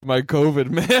my COVID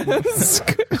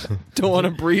mask. Don't want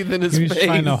to breathe in his He was face.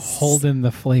 trying to hold in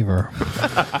the flavor.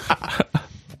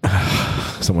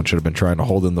 Someone should have been trying to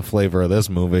hold in the flavor of this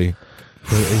movie.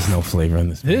 There is no flavor in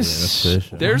this. This- movie, that's for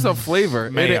sure. There's a flavor.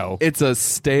 Mayo. It's a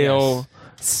stale,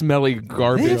 smelly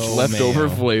garbage This- leftover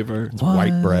Mayo. flavor. It's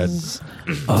white bread.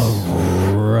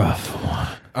 A rough one.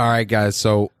 All right, guys.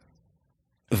 So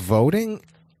voting,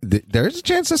 there's a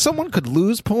chance that someone could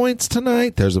lose points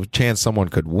tonight. There's a chance someone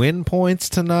could win points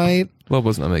tonight.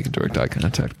 Lobo's not making direct eye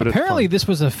contact, but Apparently, it's this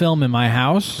was a film in my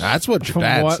house. That's what your From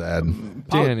dad what- said. fun.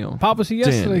 Daniel. Pop was here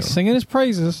yesterday Daniel. singing his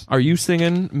praises. Are you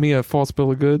singing me a false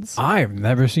bill of goods? I've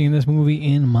never seen this movie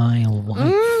in my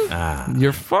life.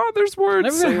 Your father's words.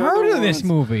 Never say even heard of this otherwise.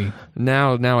 movie.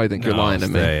 Now I think you're lying to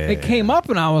me. It came up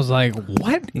and I was like,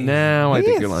 what? Now I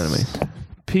think this? you're lying to me.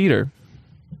 Peter,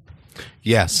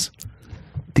 Yes.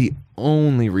 the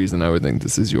only reason I would think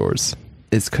this is yours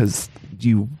is because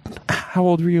you. How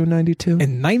old were you in 92?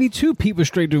 In 92, Pete was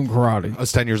straight doing karate. I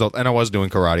was 10 years old, and I was doing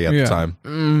karate at Yeah. the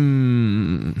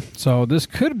time. So this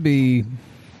could be,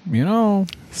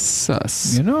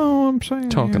 Sus. what I'm saying?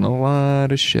 Talking a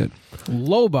lot of shit.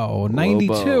 Lobo,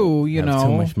 92, Lobo. you I have know.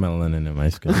 too much melanin in my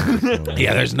skin.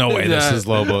 Yeah, there's no way this is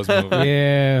Lobo's movie.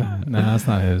 Yeah, no, that's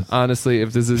not his. Honestly,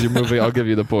 if this is your movie, I'll give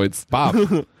you the points. Bob,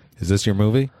 is this your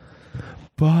movie?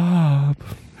 Bob.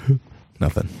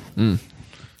 Nothing.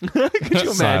 Could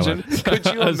you imagine? Silent. Could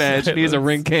you imagine? He's a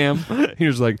ring cam. He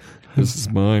was like, "This is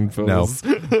mine, fellas."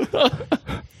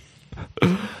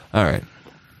 All right.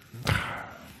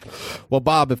 Well,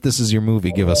 Bob, if this is your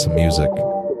movie, give us some music.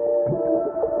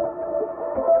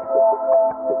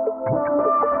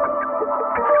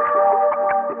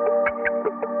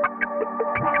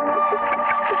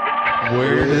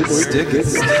 Where does stick it?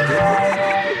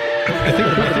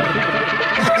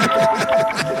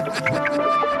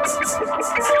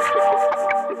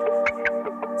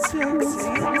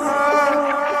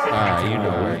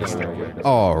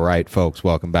 All right, folks,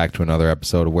 welcome back to another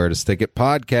episode of Where to Stick It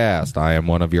podcast. I am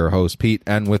one of your hosts, Pete,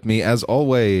 and with me, as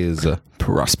always,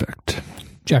 Prospect.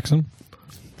 Jackson.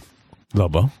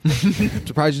 Lobo. I'm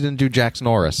surprised you didn't do Jackson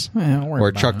Norris Don't worry or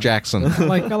about Chuck it. Jackson.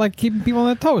 I like keeping people on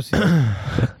their toes. here.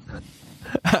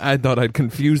 I thought I'd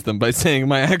confuse them by saying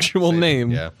my actual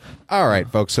name. Yeah. All right,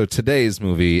 folks. So today's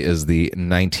movie is the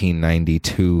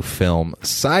 1992 film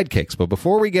Sidekicks. But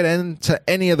before we get into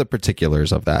any of the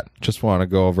particulars of that, just want to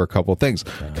go over a couple of things.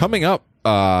 Coming up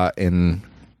in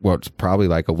what's probably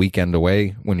like a weekend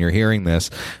away when you're hearing this,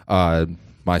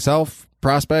 myself,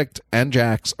 Prospect, and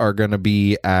Jax are going to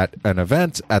be at an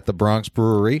event at the Bronx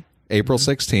Brewery April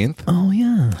 16th. Oh,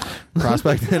 yeah.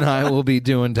 Prospect and I will be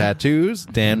doing tattoos.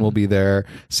 Dan will be there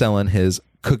selling his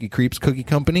Cookie Creeps Cookie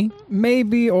Company.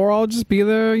 Maybe, or I'll just be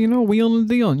there, wheeling and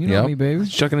dealing. You know Yep. me, baby.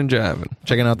 Shucking and jiving.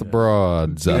 Checking out the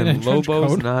broads. in a And trench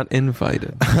Lobo's coat. not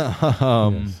invited.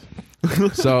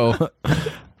 So,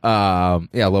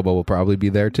 yeah, Lobo will probably be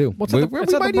there too. What's we at the-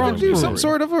 it's at the might even Bronx do some Brewery.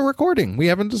 sort of a recording. We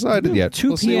haven't decided yet. 2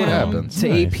 We'll see what p.m. happens. to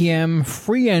 8 p.m.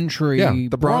 Free entry. Yeah,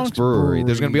 the Bronx Brewery.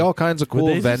 There's going to be all kinds of cool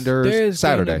Would they just- vendors. There's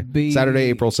Saturday, gonna be- Saturday,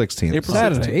 April 16th. April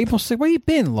Saturday, April 6th. Where you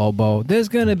been, Lobo? There's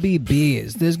going to be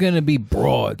beers. There's going to be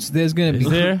broads. There's going to be...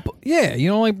 there? Yeah, you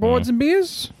don't like broads and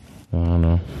beers? I don't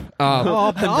know.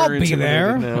 I'll Very be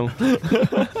there intimidated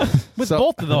now. with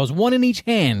both of those, one in each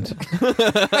hand.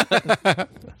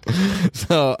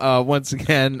 So, once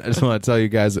again, I just want to tell you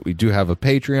guys that we do have a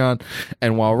Patreon.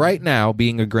 And while right now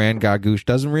being a Grand Gagoosh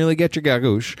doesn't really get your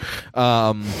Gagoosh,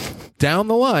 down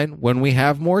the line, when we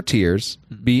have more tiers,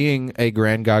 being a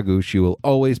Grand Gagoosh, you will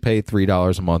always pay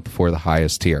 $3 a month for the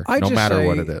highest tier, I no just matter say,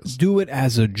 what it is. do it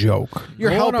as a joke.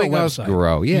 You're Go on our helping us website.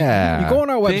 grow. Yeah. You go on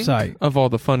our Think website. of all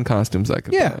the fun costumes I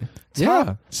could Yeah. buy.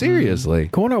 Yeah, seriously.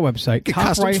 Go on our website. Get Top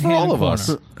customs for right-hand all of corner.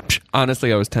 us.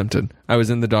 Honestly, I was tempted. I was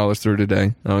in the dollar store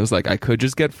today. I was like, I could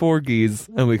just get 4 geese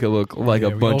and we could look like Yeah,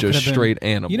 a we bunch all of could've been- straight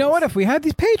animals. You know what? If we had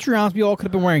these Patreons, we all could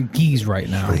have been wearing geese right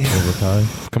now. Overtime.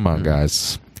 Come on,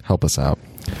 guys. Help us out.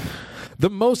 The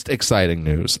most exciting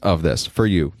news of this for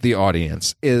you, the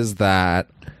audience, is that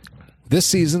this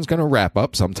season's going to wrap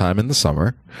up sometime in the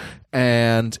summer.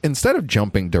 And instead of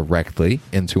jumping directly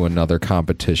into another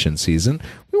competition season,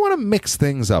 we want to mix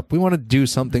things up. We want to do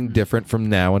something different from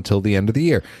now until the end of the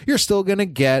year. You're still going to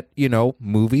get,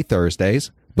 movie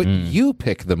Thursdays, but you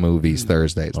pick the movies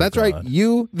Thursdays. That's right.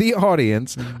 You, the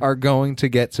audience, are going to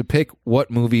get to pick what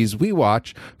movies we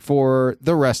watch for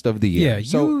the rest of the year. Yeah,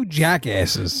 So you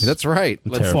jackasses. that's right.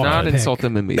 Let's Terrifying. not Pick. insult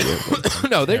them immediately.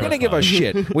 No, they're going to give us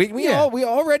shit. We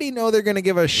already know they're going to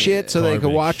give us shit so they can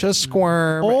Garbage. watch us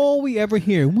squirm. All all we ever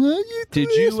hear. Well, Did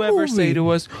you ever say to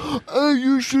us, "Oh,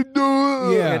 you should do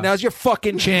it"? Yeah. And now's your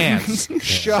fucking chance.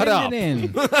 Shut up.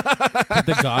 In.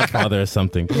 The Godfather or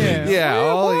something. Yeah. Yeah,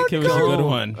 all Give us a good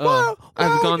one.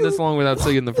 I've gone this long without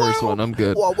seeing the first one. I'm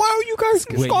good. Why are you guys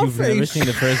Wait, you've never seen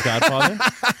the first Godfather?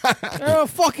 They're a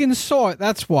fucking sort.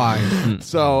 That's why.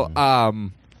 So,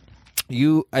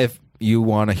 if you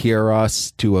want to hear us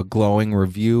do a glowing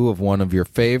review of one of your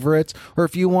favorites, or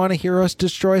if you want to hear us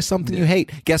destroy something you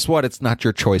hate, guess what? It's not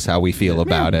your choice how we feel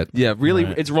about it. Yeah, really,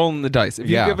 Right. it's rolling the dice. If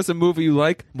you Yeah. give us a movie you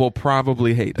like, we'll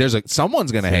probably hate it.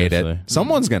 Someone's gonna hate it. Seriously.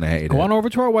 Someone's gonna hate Go it. on over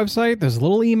to our website. There's a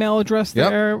little email address Yep.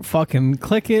 there. Fucking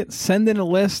click it. Send in a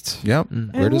list. Yep.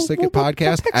 Where to stick it we'll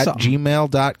podcast pick at something.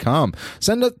 gmail.com.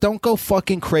 Send us, don't go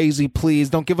fucking crazy, please.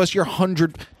 Don't give us your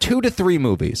 2 to 3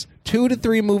 movies. 2 to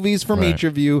 3 movies from Right. each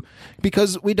of you,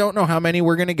 because we don't know how many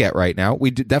we're going to get right now. We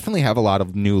definitely have a lot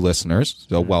of new listeners,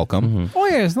 so welcome. Oh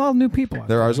yeah, there's a lot of new people. out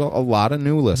There are a lot of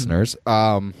new listeners.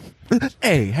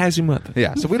 Hey, how's your mother?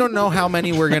 Yeah, so we don't know how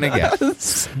many we're going to get.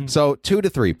 So 2 to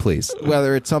 3, please.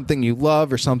 Whether it's something you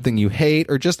love or something you hate,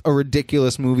 or just a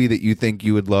ridiculous movie that you think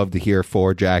you would love to hear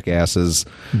 4 jackasses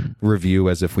review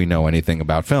as if we know anything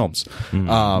about films.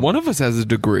 One of us has a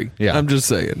degree. Yeah. I'm just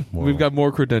saying. We've got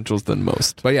more credentials than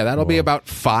most. But yeah, that'll be about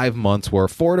 4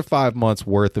 to 5 months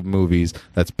worth of movies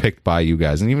that's picked by you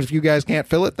guys. And even if you guys can't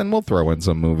fill it, then we'll throw in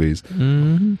some movies.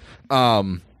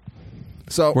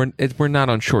 So We're not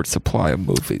on short supply of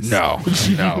movies. No.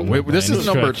 This is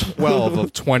number 12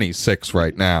 of 26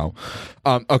 right now.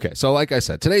 Okay, so like I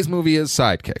said, today's movie is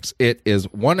Sidekicks. It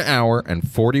is 1 hour and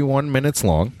 41 minutes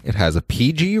long. It has a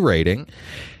PG rating.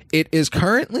 It is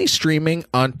currently streaming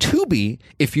on Tubi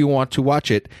if you want to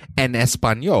watch it en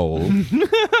español.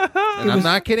 And I'm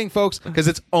not kidding, folks, because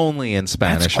it's only in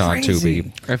Spanish on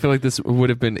Tubi. I feel like this would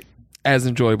have been as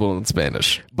enjoyable in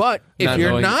Spanish. But if Not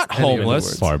you're knowing not any of the homeless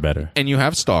words. Far better. and you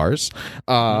have stars,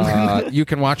 you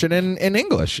can watch it in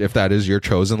English if that is your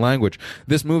chosen language.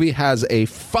 This movie has a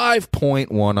 5.1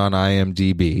 on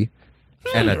IMDb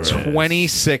and a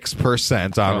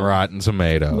 26% on Rotten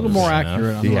Tomatoes. A little more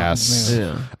accurate. On Yes. that.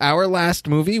 Yeah. Our last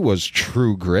movie was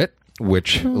True Grit,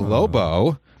 which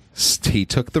Lobo, he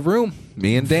took the room.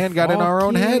 Me and Dan got in our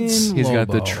own heads. Fucking He's got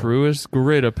the Lobo. truest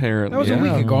grit, apparently. That was a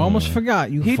week ago. I almost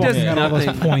forgot. You He fucking does got all those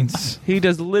nothing. points. He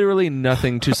does literally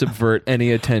nothing to subvert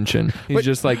any attention. He's But-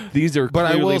 just like, these are But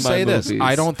I clearly will my say this: movies.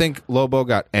 I don't think Lobo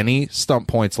got any stump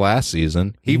points last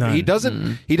season. He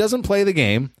doesn't play the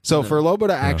game. So for Lobo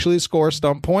to actually score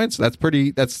stump points, that's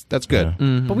pretty. That's good.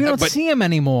 But we don't But- see him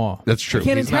anymore. That's true. We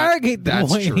can't He's not- interrogate the that's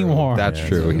boy true. anymore. That's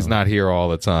true. He's not here all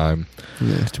the time.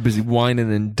 Yeah, he's too busy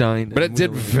whining and dining. But it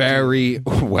did very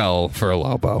well for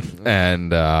Lobo,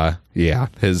 and yeah,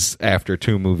 his after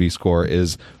 2 movie score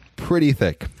is pretty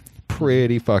thick,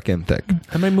 pretty fucking thick.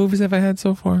 How many movies have I had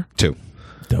so far? 2.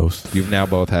 Dose. You've now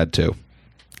both had 2.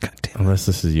 God damn. Unless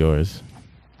this is yours.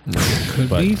 Could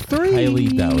But be 3. highly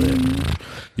doubt it.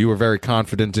 You were very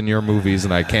confident in your movies,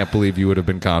 and I can't believe you would have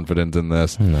been confident in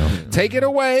this. No. Take it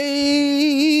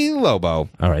away, Lobo.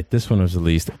 All right, this one was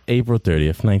released April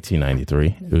 30th,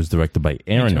 1993. It was directed by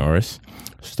Aaron Norris,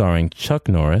 starring Chuck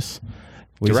Norris.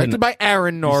 Directed by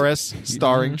Aaron Norris,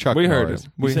 starring Chuck We heard Norris. it.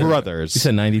 We heard it. Brothers. You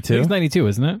said 92? It's 92,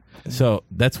 isn't it? So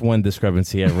that's one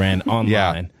discrepancy I ran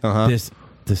online. Uh-huh. This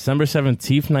December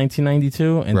 17th,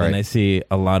 1992, and Right. then I see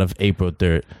a lot of April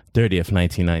 30th,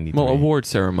 1993. Well, award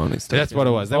ceremonies. That's what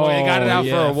it was. They got it out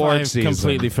for award I season.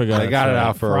 completely forgot. They got it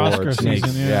out for Oscar award season,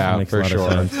 season. yeah. Makes for a lot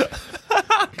of sure. sense.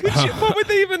 What would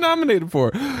they even nominate it for?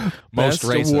 Most Best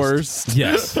racist. worst.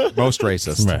 Yes. Most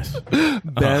racist. Right.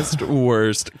 Best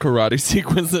worst karate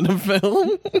sequence in a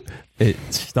film.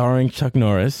 It's starring Chuck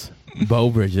Norris, Bo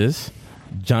Bridges,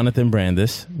 Jonathan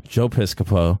Brandis, Joe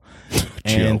Piscopo,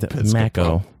 and Piscopo.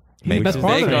 Mako. He's the best Mako.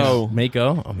 part of Mako. this.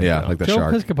 Mako? Oh, Yeah, Mako. like the Joe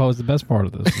shark. Piscopo is the best part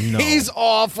of this. No. He's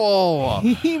awful.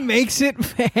 He makes it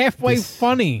halfway This-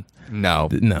 funny. No,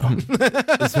 No.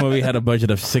 This movie had a budget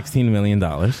of $16 million.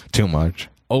 too much.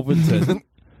 Open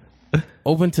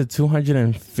to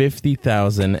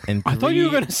 250,000 and I thought you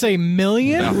were going to say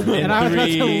million, and I was about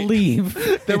to Three- leave.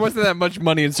 There wasn't that much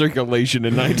money in circulation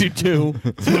in '92.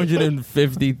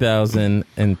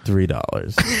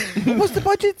 $250,003. What was the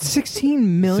budget?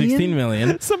 16 million? 16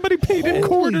 million. Somebody paid in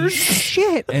quarters.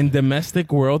 Shit. And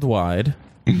domestic worldwide,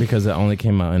 because it only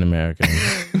came out in America.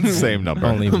 Same number.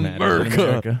 Only matters in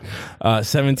America.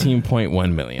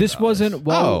 17.1 million. This wasn't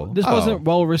wasn't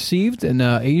well received in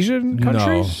Asian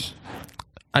countries.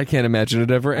 I can't imagine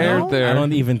it ever aired No? there. I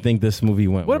don't even think this movie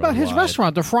went. What about his worldwide.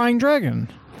 restaurant, the Frying Dragon?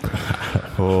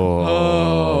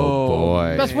 Oh,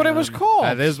 boy. That's what it was called.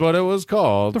 That is what it was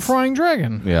called. The Frying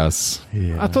Dragon. Yes.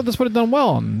 I thought this would have done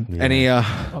well. Any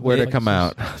where'd it come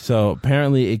out? So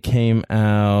apparently it came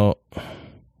out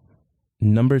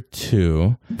number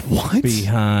 2 What?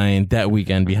 behind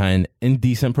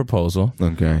Indecent Proposal.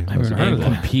 Okay. I haven't heard And of that.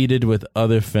 competed with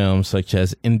other films such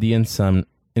as Indian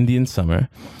Summer,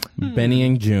 Benny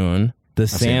and June, The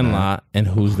seen Sandlot, and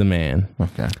Who's the Man.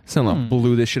 Okay. Sound like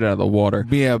blew this shit out of the water.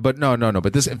 Yeah, but no.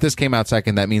 But if this came out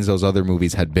second, that means those other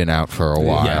movies had been out for a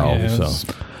while. Yeah, Yeah,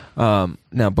 so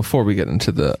Now, before we get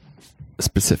into the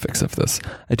specifics of this,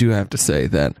 I do have to say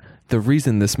that the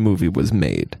reason this movie was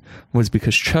made was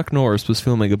because Chuck Norris was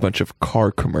filming a bunch of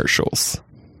car commercials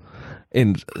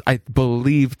in, I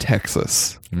believe,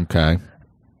 Texas. Okay.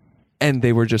 And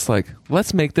they were just like,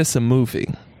 let's make this a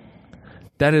movie.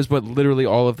 That is what literally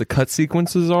all of the cut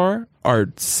sequences are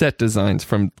set designs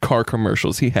from car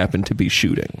commercials he happened to be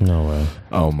shooting. no way.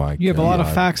 Oh my. You have a lot of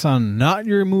God. facts on not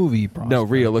your movie. No,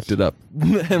 Rhea looked it up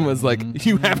and was like,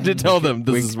 you have to tell them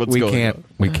this is what's going on.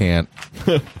 We can't.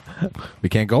 We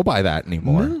can't go by that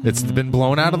anymore. It's been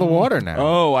blown out of the water now.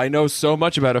 Oh, I know so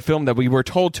much about a film that we were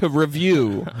told to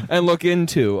review and look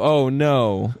into. Oh,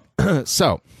 no.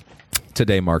 So,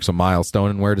 today marks a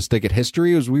milestone in Where to Stick It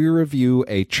history as we review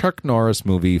a Chuck Norris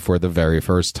movie for the very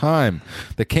first time.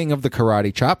 The king of the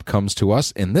karate chop comes to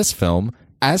us in this film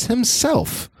as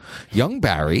himself. Young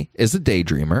Barry is a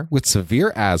daydreamer with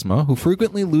severe asthma who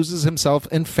frequently loses himself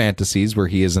in fantasies where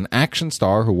he is an action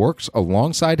star who works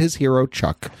alongside his hero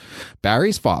Chuck.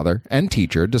 Barry's father and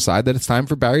teacher decide that it's time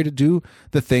for Barry to do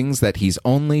the things that he's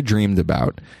only dreamed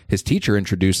about. His teacher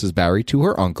introduces Barry to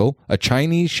her uncle, a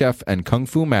Chinese chef and kung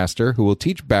fu master who will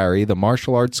teach Barry the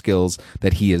martial arts skills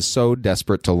that he is so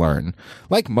desperate to learn.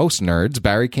 Like most nerds,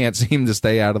 Barry can't seem to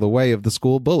stay out of the way of the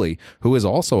school bully, who is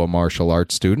also a martial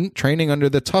arts student training under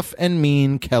the tough and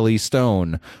mean Kelly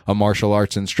Stone, a martial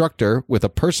arts instructor with a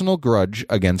personal grudge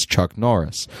against Chuck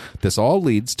Norris. This all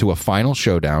leads to a final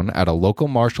showdown at a local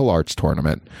martial arts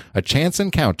tournament. A chance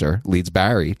encounter leads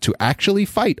Barry to actually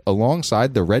fight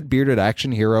alongside the red-bearded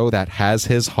action hero that has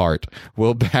his heart.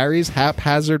 Will Barry's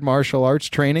haphazard martial arts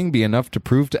training be enough to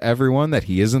prove to everyone that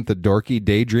he isn't the dorky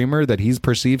daydreamer that he's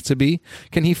perceived to be?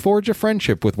 Can he forge a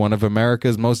friendship with one of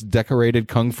America's most decorated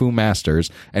kung fu masters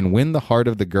and win the heart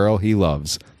of the girl he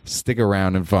loves? Stick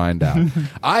around and find out.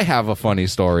 I have a funny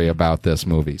story about this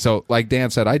movie. So, like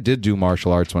Dan said, I did do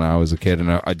martial arts when I was a kid,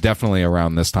 and I definitely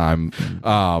around this time.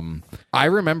 I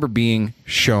remember being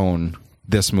shown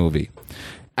this movie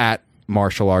at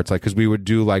martial arts, like, because we would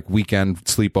do like weekend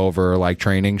sleepover, like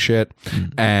training shit,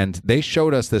 and they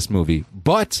showed us this movie,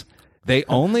 but they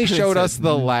only showed us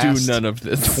the last Do none of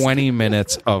this. 20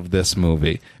 minutes of this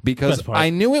movie because Best part. I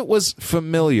knew it was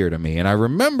familiar to me. And I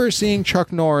remember seeing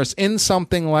Chuck Norris in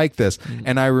something like this.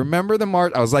 And I remember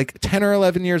I was like 10 or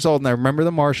 11 years old. And I remember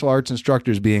the martial arts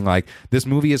instructors being like, this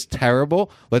movie is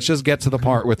terrible. Let's just get to the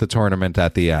part with the tournament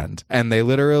at the end. And they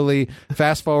literally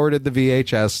fast forwarded the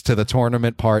VHS to the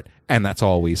tournament part. And that's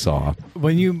all we saw.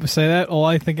 When you say that, all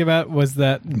I think about was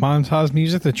that montage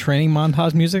music, the training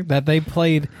montage music that they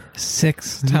played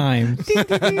 6 times. Dude,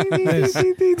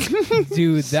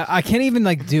 that I can't even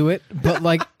like do it, but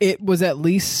like it was at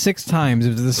least 6 times. It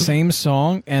was the same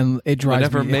song, and it drives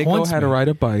Whenever me. It Mako haunts had to me. ride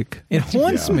a bike. It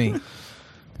haunts me.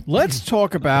 Let's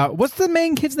talk about what's the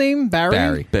main kid's name?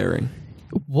 Barry. Barry.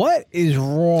 What is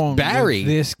wrong Barry, with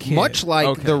this kid? much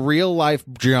like the real life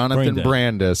Jonathan Brain dead.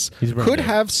 Brandis, He's brain could dead.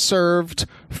 have served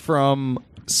from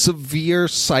severe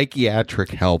psychiatric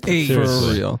help. For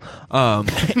Seriously. real. Now,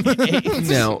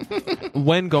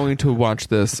 when going to watch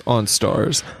this on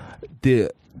Stars, the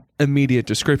immediate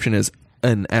description is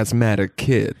an asthmatic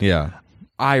kid. Yeah.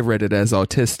 I read it as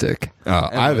autistic.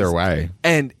 Either way.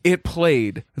 And it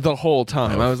played the whole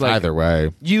time. I was like, Either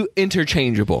way. you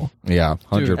interchangeable Yeah,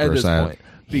 100%. at this point.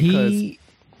 Because He-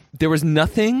 there was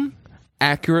nothing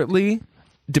accurately He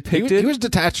depicted. was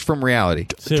detached from reality.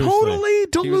 Seriously. totally He was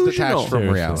delusional. detached from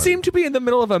Seriously. reality. Seemed to be in the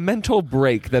middle of a mental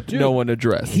break that no one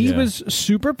addressed. He Yeah. was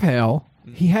super pale.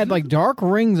 He had like dark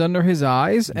rings under his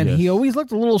eyes, and he Yes. always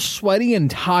looked a little sweaty and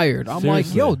tired. I'm like,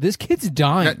 Seriously. yo, this kid's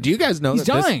dying. Do you guys know He's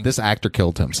that dying. this actor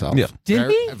killed himself? Yeah. Did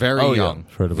very, he? Very Oh, yeah. young.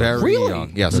 Heard about Very this. Really?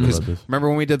 young. Yes, Heard because about this. remember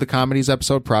when we did the comedies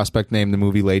episode, Prospect named the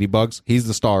movie Ladybugs? He's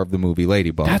the star of the movie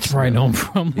Ladybugs. That's where I know him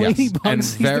from. Yes. Ladybugs. And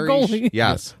He's very, the goalie.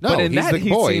 Yes. No, But in he's that, the he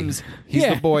boy. seems- He's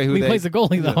Yeah, the boy who he they... plays the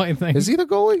goalie, though. I think. Is he the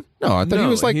goalie? No, I thought he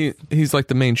was like... he's like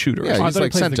the main shooter. yeah, I he's thought he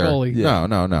like plays the center. goalie. No,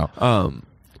 no, no.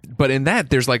 But in that,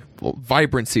 there's like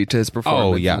vibrancy to his performance.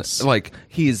 Oh, yes. Like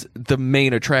he's the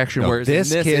main attraction. No, whereas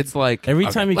this in this, kid- it's like Every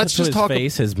time he let's cuts to just his talk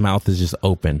face, his mouth is just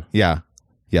open. Yeah.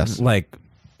 Yes. Like,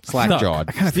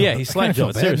 slack-jawed. Yeah, he's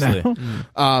slack-jawed. Seriously.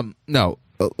 No,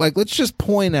 like let's just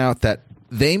point out that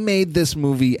they made this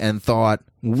movie and thought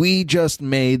we just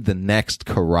made the next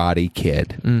Karate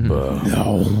Kid.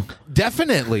 No.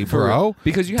 Definitely, bro.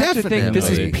 Because you have to think this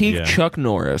is Definitely. peak Yeah. Chuck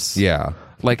Norris. Yeah.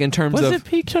 Like in terms Was of it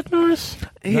peak Chuck Norris?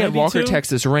 he had Walker 92?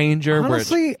 Texas Ranger. where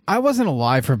Honestly, I wasn't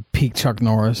alive for peak Chuck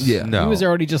Norris. Yeah. No. He was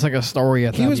already just like a story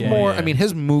at He that was point. more. yeah. I mean,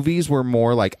 his movies were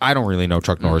more like I don't really know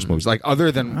Chuck Norris movies. Like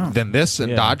other than this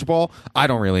and Yeah. Dodgeball, I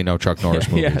don't really know Chuck Norris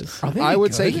movies. Yes. Are they I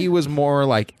would say good? he was more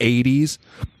like 80s,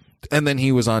 and then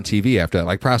he was on TV after that.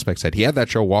 Like Prospect said, he had that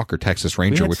show Walker Texas We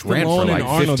Ranger, had which ran for Stallone and like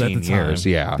Arnold at 15 the time. years.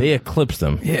 Yeah, They eclipsed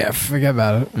him. Yeah, forget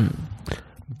about it.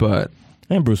 but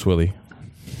And Bruce Willis.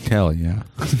 hell yeah.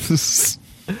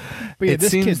 But yeah, it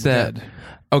this seems kid's that dead.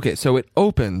 okay, so it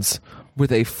opens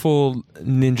with a full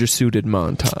ninja suited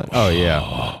montage. Oh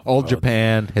yeah, old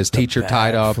Japan. His teacher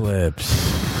tied up.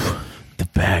 Flips. The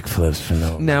backflips for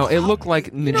no. Now it looked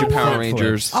like Ninja Power what?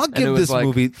 Rangers. I'll and it give was this like,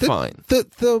 movie fine.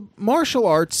 The martial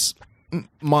arts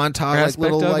montage, like Aspect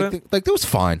little of like it was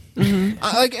fine.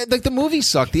 Like the movie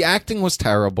sucked. The acting was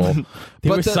terrible. They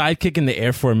but were the- sidekick in the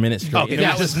air for a minute straight. Okay, and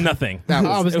that it was just nothing. that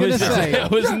I was It gonna was just- say it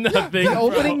was nothing. the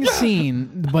opening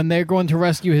scene when they're going to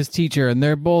rescue his teacher and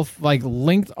they're both like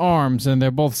linked arms and they're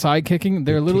both side kicking.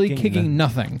 They're literally kicking kicking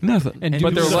nothing. Nothing. And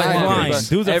but they're dudes are like flying.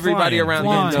 Dudes are everybody flying. around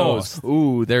Flying. him knows.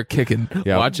 Ooh, they're kicking.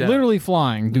 Yeah. Watch out. Literally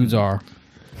flying. Dudes are.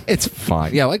 It's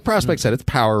fine. Yeah, like Prospect said, it's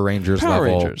Power Rangers Power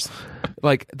level. Rangers.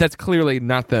 Like that's clearly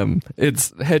not them.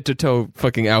 It's head to toe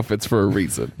fucking outfits for a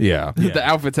reason. Yeah. The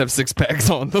outfits have six packs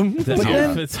on them. The then-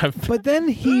 outfits have But then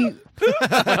he.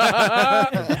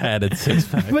 had a six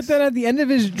pack. But then at the end of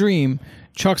his dream,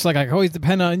 Chuck's like, I can always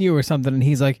depend on you or something. And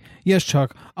he's like, yes,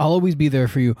 Chuck, I'll always be there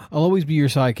for you. I'll always be your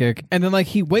sidekick. And then, like,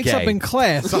 he wakes up Gay. in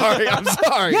class. Sorry, I'm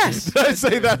sorry. Yes. Did I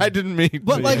say that? I didn't mean.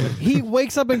 But, like, he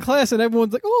wakes up in class and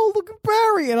everyone's like, oh, look at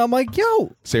Barry. And I'm like,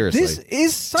 yo. Seriously. This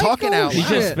is psycho Talking out shit. loud.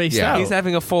 He just spaced Yeah. out. He's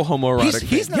having a full homoerotic.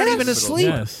 he's not Yes. even asleep.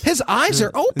 Yes. His eyes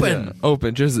are open. Yeah,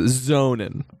 open, just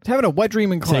zoning. Having a wet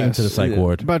dream in Take him class. to the psych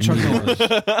ward. About Chuck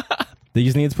Norris. They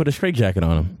just need to put a straitjacket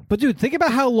on him. But, dude, think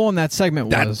about how long that segment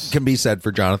That was. can be said for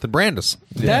Jonathan Brandis.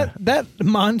 That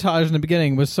montage in the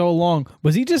beginning was so long.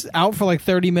 Was he just out for like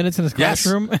 30 minutes in his Yes.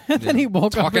 classroom? And then he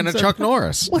woke up Talking and to said, Chuck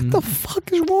Norris. What the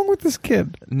fuck is wrong with this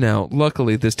kid? Now,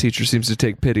 luckily, this teacher seems to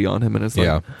take pity on him and is like,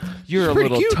 Yeah. "You're a Pretty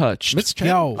little cute. touched." Miss Chen.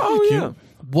 Yo, Oh yeah.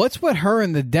 what's with her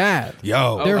and the dad?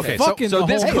 Yo. They're okay, fucking So the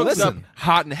this whole cooks up listen.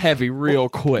 hot and heavy real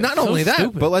quick. Not only that,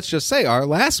 stupid. but let's just say our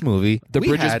last movie, The we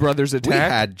Bridges had- Brothers We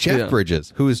Attack? had Jeff Yeah.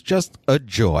 Bridges, who is just a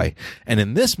joy, and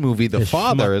in this movie, the His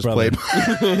father schmuck is brother. played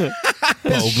Bo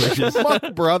Bridges.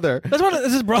 schmuck brother. That's what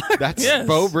this is, brother. That's Yes.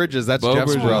 Bo Bridges. That's Bo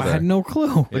Jeff's Bridges. I brother. had no clue.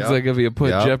 Looks Yeah. like if you put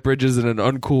Yeah. Jeff Bridges in an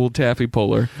uncool taffy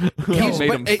puller, He's, made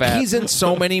but him fat. he's in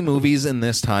so many movies in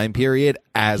this time period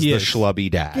as He the is. schlubby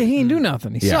dad. Yeah, he didn't do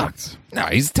nothing. He Yeah. sucked. No,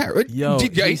 he's terrible. Yo, he he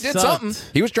did sucked. something.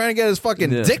 He was trying to get his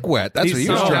fucking Yeah. dick wet. That's He's what he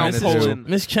was so trying to do. pulling.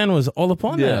 Miss Chen was all up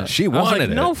on Yeah. that. She I was wanted like,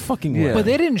 it. no fucking way. Yeah. But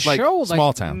they didn't Like, show like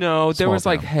Small town. no, there Small was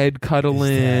like town. head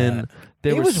cuddling.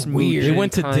 They It were was weird. smooching, They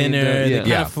went to kinda, dinner. They Yeah.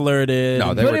 kind of flirted.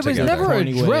 No, they but were it was together. never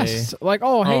Corny way. addressed. Like,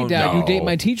 oh, hey, Oh, dad, you no. date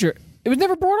my teacher. It was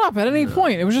never brought up at any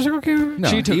point. It was just like, okay. No,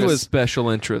 She took he a was special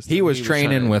interest. He was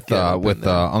training with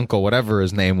Uncle whatever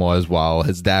his name was, while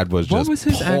his dad was What just was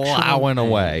his actual plowing name?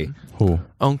 away. Who?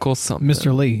 Uncle something.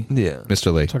 Mr. Lee. Yeah.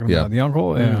 Mr. Lee. Talking yeah. about the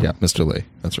uncle? Yeah. Yeah, Mr. Lee.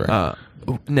 That's right.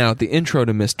 Now, the intro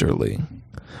to Mr. Lee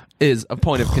is a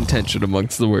point of contention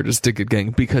amongst the Weirdest Ticket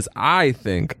Gang because I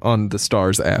think on the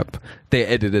Stars app they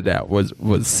edited out was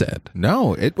said.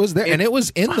 No, it was there, and it was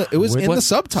in the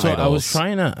subtitles.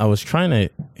 So I was trying to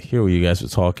hear what you guys were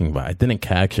talking about. I didn't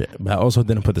catch it, but I also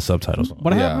didn't put the subtitles on.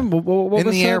 What Yeah. happened? What in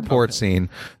was the said? airport scene,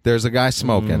 there's a guy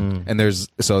smoking, and there's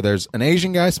an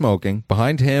Asian guy smoking.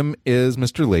 Behind him is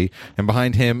Mr. Lee, and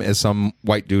behind him is some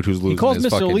white dude who's losing He calls his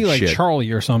Mr. fucking Lee like shit.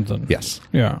 Charlie or something. Yes,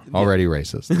 Yeah. already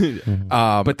racist.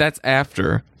 But that's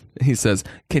after he says,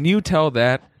 "Can you tell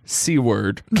that C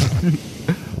word?"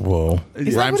 Whoa.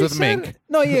 Is that Rhymes what he with said? mink.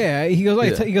 No, yeah. He goes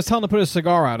like Yeah. he goes tell him to put a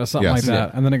cigar out or something Yes. like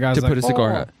that, and then the guy's to like, put a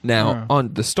cigar oh. out. Now Yeah.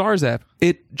 on the Stars app,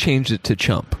 it changed it to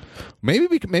chump. Maybe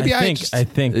I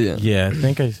think Yeah.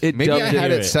 It maybe I dubbed had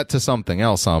it. it set to something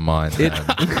else on mine then.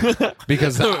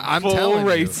 because I'm Full telling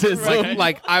racism. you,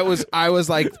 like I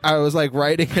was like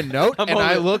writing a note and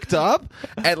I looked up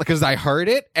and because I heard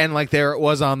it and like there it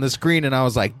was on the screen and I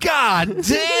was like, God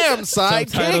damn,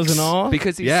 subtitles sidekicks and all.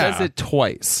 because he Yeah. says it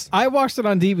twice. I watched it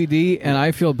on DVD, and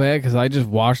I feel bad because I just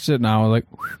watched it, and I was like,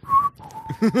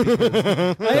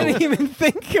 I didn't even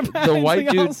think about The white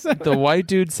anything dude, else. the white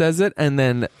dude says it, and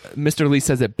then Mr. Lee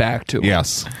says it back to him.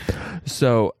 Yes.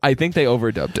 So I think they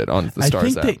overdubbed it on the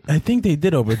Stars app. I think they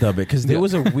did overdub it because there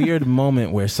was a weird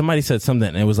moment where somebody said something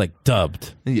and it was like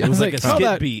dubbed. Yeah. It was like Like, a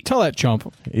skit beat. tell that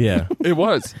chump. Yeah. It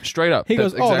was straight up. He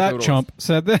That's goes, oh, exactly that what it chump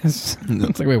said this.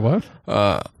 It's like, wait, what?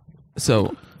 was.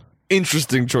 So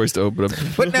interesting choice to open up.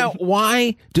 But now,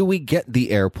 why do we get the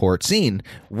airport scene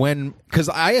when? Because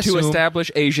I To assume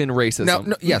establish Asian racism. now,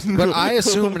 no, yes, but I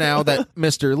assume now that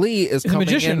Mr. Lee is a coming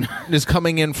magician.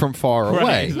 in from far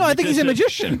away. No, I think he's a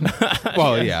magician.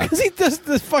 Well, yeah, Because he does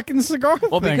the fucking cigar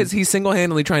Well, thing. because he's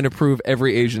single-handedly trying to prove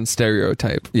every Asian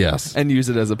stereotype. yes. And use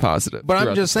it as a positive. But I'm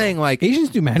throughout just saying, like Asians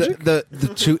do magic? The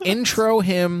to intro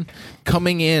him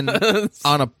coming in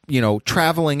on a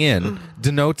traveling in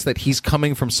denotes that he's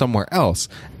coming from somewhere else.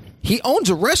 He owns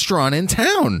a restaurant in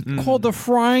town. called the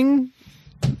Frying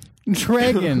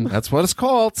Dragon. That's what it's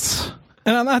called.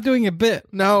 And I'm not doing a bit.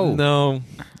 No, No,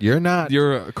 you're not.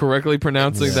 you're correctly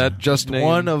pronouncing that. just name.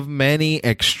 one of many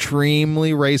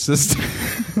extremely racist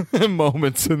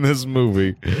moments in this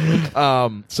movie.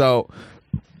 So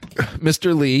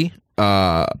Mr. Lee,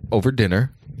 over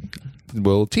dinner,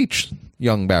 will teach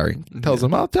young Barry. Tells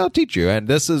him, "I'll teach you." And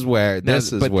this is where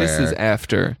This is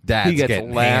after Dad's he gets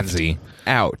getting laughed handsy.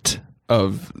 out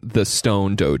of the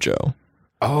Stone Dojo.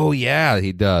 Oh yeah,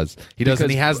 he does. He does, and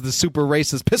Because- he has the super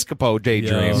racist Piscopo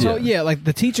daydream. Yeah. So, yeah, like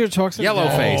the teacher talks to Yellow the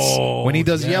dad. face when he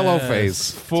does yellow yes.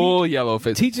 face. Full yellow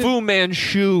face. teacher- Fu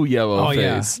Manchu yellow Oh,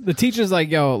 yeah. face. The teacher's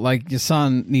like, yo, like, your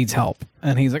son needs help.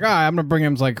 And he's like, all right, I'm going to bring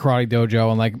him to, like, karate dojo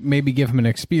and, like, maybe give him an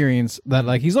experience that,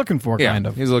 like, he's looking for, Yeah, kind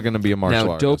of. he's looking to be a martial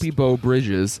Now, artist. Dopey Bo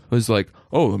Bridges was like,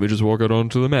 "Oh, let me just walk out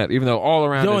onto the mat," even though all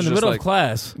around Yo, it's in the just middle like, of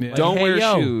class. Like, don't hey, wear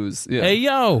yo. shoes. Yeah. Hey,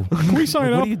 yo. Can we sign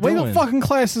What up? are you Wait till doing? fucking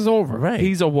class is over. Right.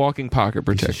 He's a walking pocket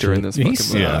protector in this He fucking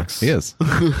movie. sucks. He is.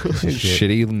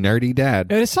 Shitty, nerdy dad.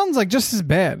 And his son's, like, just as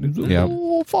bad. Yeah.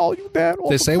 Oh, I'll follow you, Dad.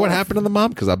 They say what happened to the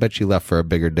mom? Because I bet she left for a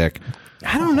bigger dick.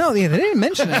 I don't know. Yeah, they didn't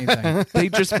mention anything.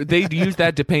 They use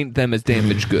that to paint them as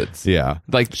damaged goods. Yeah.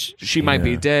 Like she might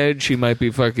be Yeah. dead. She might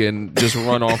be fucking just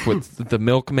run off with the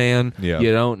milkman. Yeah.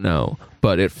 You don't know,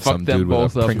 but it fucked Some them dude with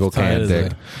both a up. Pringle Tired can of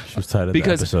dick. she was tired of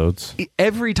Because- the episodes.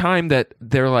 Every time that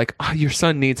they're like, oh, "Your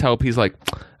son needs help," he's like,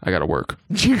 "I gotta work."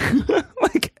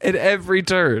 Like at every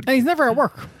turn, And he's never at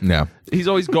work. No. he's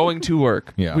always going to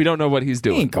work. Yeah. We don't know what he's He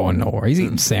doing. ain't going nowhere. He's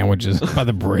eating sandwiches by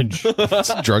the bridge. It's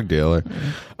a drug dealer.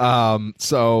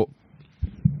 So,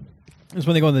 It's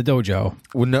when they go in the dojo.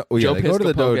 Joe they go to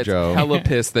the Piscopo gets dojo. hella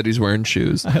pissed that he's wearing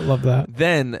shoes. I love that.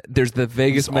 Then there's the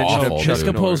Vegas It's mention awful, of Chuck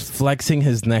dude. Norris. Piscopo's flexing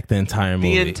his neck the entire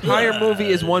movie. The entire movie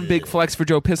is one big flex for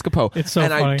Joe Piscopo. It's so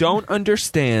and I funny. don't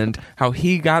understand how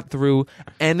he got through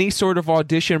any sort of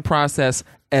audition process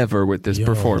ever with this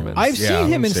performance. I've Yeah, seen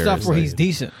him in stuff where seriously. he's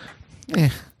decent.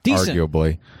 Decent.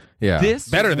 Arguably. Yeah. This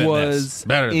better than was this.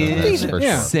 Better than this. Decent, For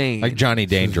yeah. sure. insane. Like Johnny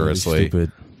Dangerously.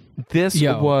 Stupid. This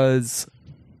Yo. was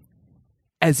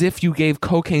as if you gave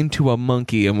cocaine to a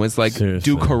monkey and was like,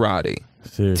 Seriously. do karate.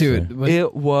 Seriously. Dude, but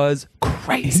It was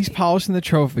crazy. he's polishing the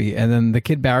trophy, and then the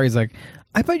kid Barry's like,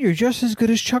 I bet you're just as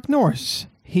good as Chuck Norris.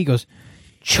 He goes,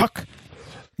 Chuck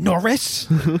Norris?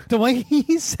 The way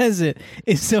he says it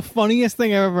is the funniest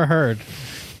thing I've ever heard.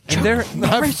 And they're-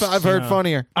 I've heard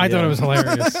funnier. I thought it was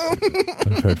hilarious.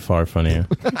 I've heard far funnier.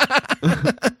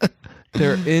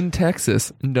 they're in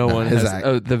Texas. No one his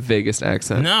has the Vegas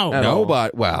accent. No. at No, all.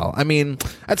 but well, I mean,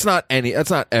 that's not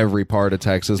every part of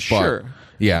Texas, but Sure.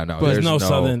 yeah, no, But there's there's no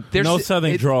southern, There's- no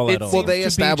southern it- drawl it at all. Well, they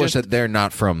seems to be established just- that they're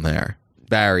not from there.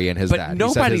 Barry and his But dad. He said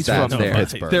nobody's his dad's from from there.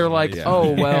 Pittsburgh. They're like, Yeah.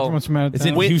 oh well, Everyone's from out of It's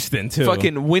in town. Houston too.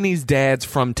 fucking Winnie's dad's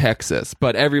from Texas,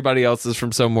 but everybody else is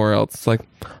from somewhere else. It's like,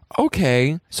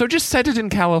 okay, so just set it in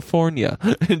California.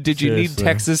 Did you need Seriously.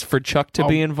 Texas for Chuck to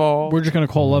be involved? We're just going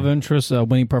to call love interest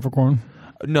Winnie Peppercorn.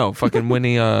 No, fucking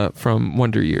Winnie from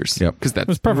Wonder Years. Yep. because that's It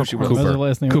was who she Peppercorn. was. That was her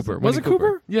last name. Cooper. Was Winnie it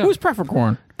Cooper? Yeah. Who was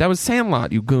Peppercorn? That was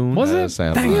Sandlot. You goon. Was it?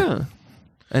 Sandlot. Yeah,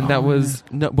 and that was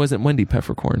no, wasn't Wendy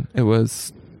Peppercorn. It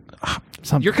was.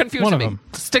 Something. You're confusing One of me. them.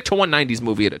 Stick to one '90s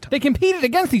movie at a time. They competed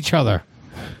against each other.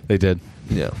 They did.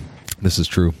 Yeah. This is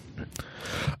true.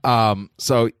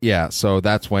 So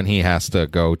that's when he has to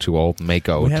go to old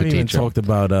Mako we to haven't even teach him. talked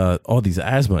about all these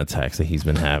asthma attacks that he's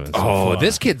been having. So Oh, far.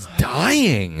 this kid's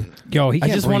dying. Yo, he I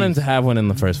can't just want him breathe. to have one in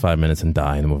the first 5 minutes and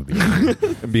die in the movie.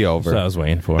 It'd be over. So I was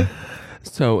waiting for.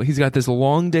 So he's got this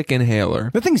long dick inhaler.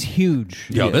 That thing's huge.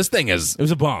 Yo, this thing is. It was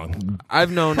a bong.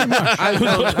 I've known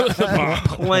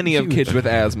plenty of kids with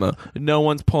asthma. No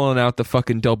one's pulling out the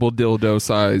fucking double dildo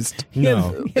sized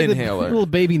No. He had the inhaler. little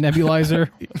baby nebulizer.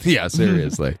 Yeah,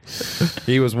 seriously.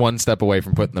 He was one step away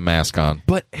from putting the mask on.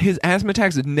 But his asthma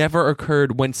attacks never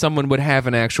occurred when someone would have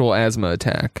an actual asthma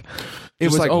attack. It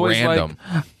Just was like always random.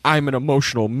 like, I'm an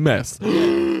emotional mess.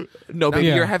 No, but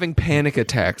Yeah. you're having panic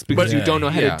attacks because But- you don't know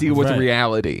how yeah, to deal with right.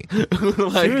 reality.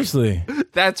 Like, Seriously.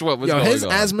 that's what was Yo, going his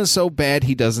on. asthma's so bad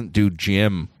he doesn't do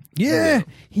gym. Yeah,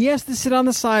 he has to sit on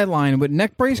the sideline with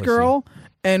neck brace girl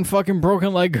and fucking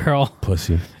broken leg girl.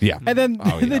 Pussy. Yeah. And then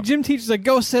Oh, the yeah. gym teacher's like,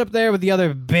 go sit up there with the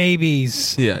other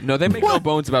babies. Yeah, no, they make no What?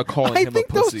 bones about calling I him think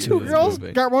a pussy. those two in this girls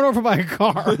movie. got run over by a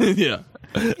car. Yeah.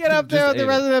 Get up there with the ate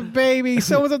rest of the baby.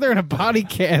 Someone's up there in a body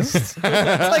cast. It's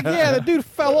like, yeah, the dude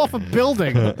fell off a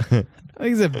building. I think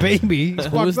he's a baby. He's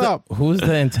fucked up. Who was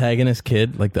the antagonist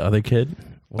kid? Like the other kid?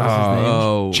 What was his name?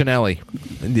 Oh, Chinelli.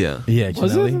 yeah. Yeah,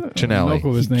 Was Ginelli. it? Chinelli. I don't know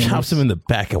who his name Chops is. him in the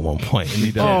back at one point. And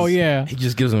he does. Oh, yeah. He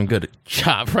just gives him a good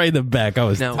chop right in the back. I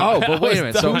was Now- Oh, but wait a I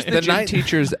minute. was So dying. The the gym night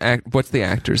teacher's what's the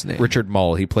actor's name? Richard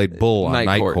Mull, he played Bull on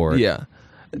Night Court. Yeah.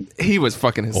 He was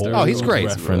fucking hysterical. Oh, he's great.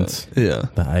 Reference Yeah.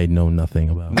 that I know nothing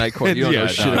about. Night Court. You don't know Yeah,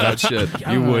 shit no. about shit.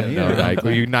 You wouldn't know yeah. Night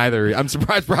Court. You neither. I'm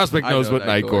surprised Prospect I knows know what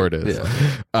Night Court is.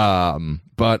 Yeah.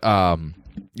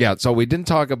 Yeah. So we didn't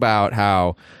talk about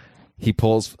how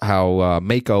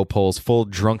Mako pulls full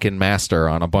drunken master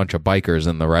on a bunch of bikers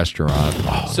in the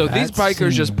restaurant. So these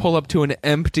bikers just pull up to an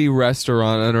empty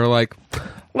restaurant and are like,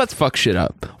 let's fuck shit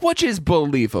up, which is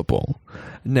believable.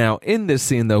 Now, in this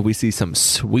scene, though, we see some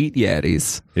sweet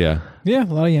yaddies. Yeah. Yeah, a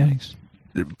lot of yannies.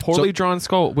 Poorly So- drawn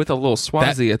skull with a little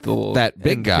Swazi at the little That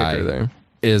big end guy kicker there.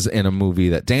 is in a movie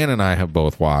that Dan and I have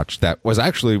both watched that was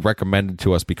actually recommended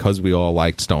to us because we all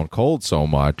liked Stone Cold so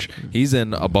much. He's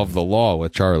in Above the Law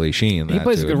with Charlie Sheen. He that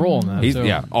plays a dude. good role in that. He's, too.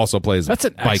 yeah, also plays That's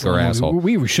an biker excellent asshole.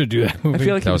 movie. We should do that I movie.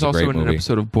 feel like he That was was a also great in an movie.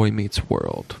 episode of Boy Meets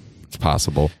World. It's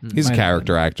possible. He's a Might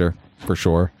character actor for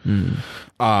sure.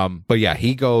 But yeah,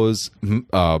 he goes.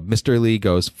 Mr. Lee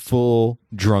goes full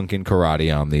drunken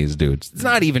karate on these dudes. It's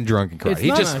not even drunken karate. It's He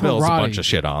not just spills a karate. bunch of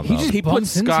shit on He them. just He puts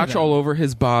bumps into scotch them. all over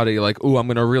his body, like, ooh, I'm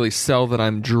going to really sell that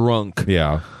I'm drunk.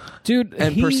 Yeah. Dude,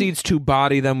 And he- proceeds to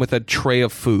body them with a tray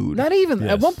of food. Not even.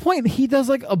 At Yes. one point, he does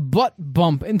like a butt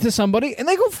bump into somebody, and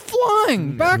they go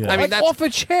flying back, Yeah. like, I mean, that's- off a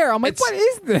chair. I'm like, it's- what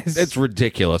is this? It's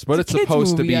ridiculous, but it's a kid's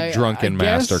supposed to movie, be drunken I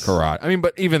master guess. karate. I mean,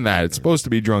 but even that, it's supposed to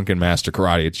be drunken master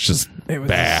karate. It's just It was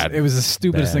bad. It was the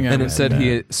stupidest Bad. thing ever. and instead,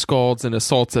 he scalds and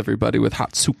assaults everybody with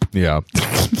hot soup. yeah.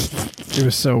 It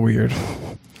was so weird.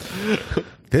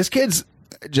 This kid's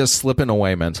just slipping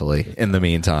away mentally in the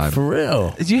meantime. For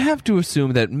real. You have to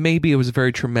assume that maybe it was a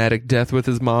very traumatic death with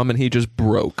his mom and he just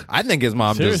broke. I think his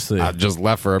mom Seriously. just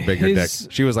left for a bigger His-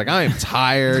 dick. She was like, I am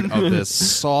tired of this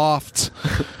soft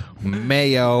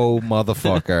mayo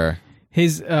motherfucker.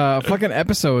 His fucking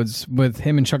episodes with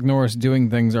him and Chuck Norris doing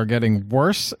things are getting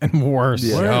worse and worse.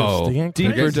 Yeah. Yo, They're getting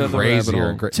deeper crazier. to the crazier rabbit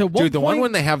and cra- To what Dude, the one point-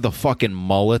 when they have the fucking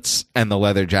mullets and the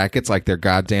leather jackets like they're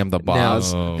goddamn the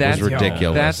boss Now, was that's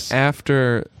ridiculous. That's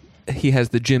after he has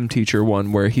the gym teacher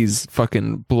one where he's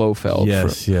fucking Blofeld.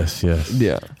 Yes, yes, yes.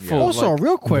 Yeah. Full, Also, like-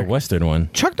 real The quick, Western one.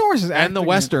 Chuck Norris is acting and the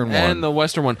Western one. and the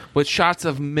Western one with shots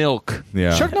of milk.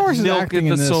 yeah. Chuck Norris is Milk acting at in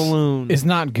the this saloon. is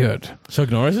not good. Chuck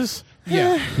Norris's?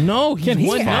 Yeah. No, he's Can he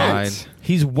one act? note.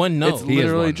 He's one note. It's He is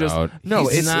literally one just note. no.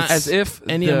 He's It's not as if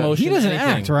any the- emotion. He doesn't anything.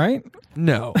 act, right?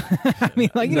 No, I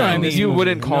mean, like, you know what I mean? you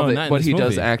wouldn't call No, it not in what this he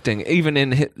does movie. acting. Even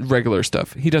in regular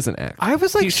stuff, he doesn't act. I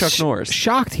was like he's Chuck Norris.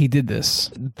 shocked he did this.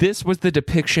 This was the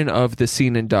depiction of the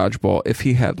scene in Dodgeball. If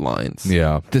he had lines,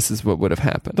 Yeah. this is what would have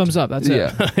happened. Thumbs up. That's it.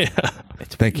 Yeah,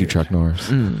 Thank you, Chuck Norris.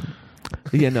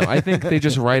 yeah. No, I think they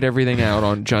just write everything out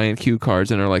on giant cue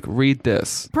cards and are like, "Read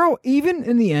this." Bro, even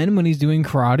in the end when he's doing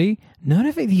karate, none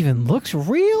of it even looks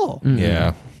real.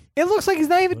 Yeah. It looks like he's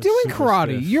not even doing super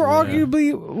karate. stiff, You're yeah.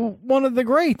 arguably one of the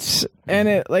greats. And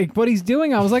it like what he's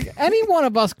doing, I was like, any one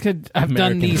of us could have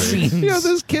done American these greats. scenes. Yo,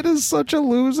 this kid is such a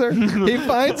loser. He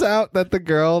finds out that the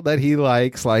girl that he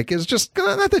likes, like, is just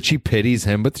not that she pities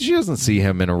him, but she doesn't see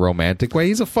him in a romantic way.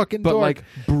 He's a fucking But dork. like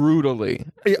brutally.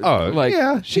 oh, like,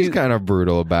 yeah, she's he- kind of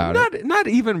brutal about it. Not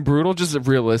even brutal, just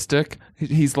realistic.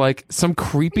 He's like some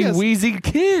creepy, Yes. wheezy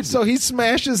kid. So he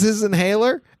smashes his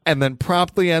inhaler and then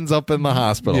promptly ends up in the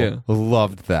hospital. Yeah.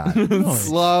 Loved that.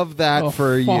 Love that Oh,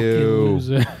 for fucking you.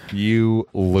 loser. You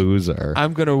loser.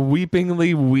 I'm gonna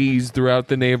weepingly wheeze throughout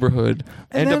the neighborhood,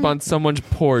 end then- up on someone's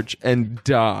porch, and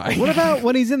die. What about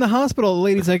when he's in the hospital? The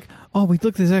lady's like, "Oh, we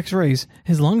looked at his X-rays.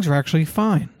 His lungs are actually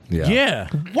fine." Yeah.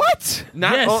 What?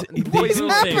 Not Yes, o- they What is do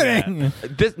say that. happening?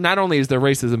 this not only is there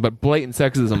racism, but blatant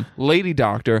sexism. Lady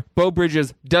doctor Bo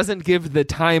Bridges doesn't give the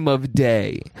time of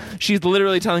day. She's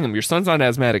literally telling him, "Your son's not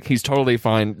asthmatic. He's totally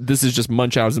fine. This is just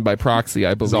Munchausen by proxy,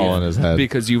 I believe." all in his head.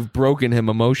 because you've broken him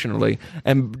emotionally.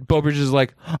 And Bo Bridges is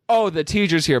like, "Oh, the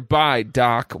teacher's here. Bye,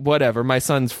 doc. Whatever. My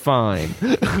son's fine."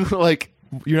 Like,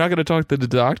 you're not going to talk to the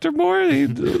doctor more?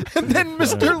 And then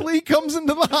Mr. Lee comes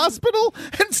into the hospital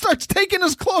and starts taking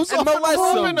his clothes off and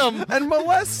rubbing him. And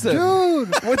molests him. Dude.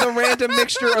 With a random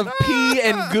mixture of pee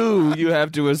and goo, you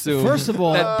have to assume. First of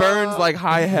all- that burns like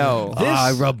high hell.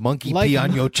 I rub monkey like- pee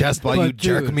on your chest while But you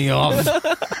jerk dude. me off.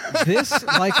 This,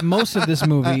 like most of this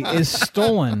movie, is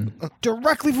stolen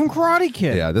directly from Karate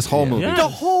Kid. Yeah, this whole movie. Yeah. The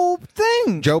whole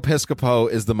thing. Joe Piscopo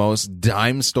is the most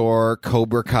dime store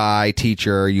Cobra Kai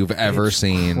teacher you've ever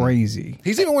seen. Crazy.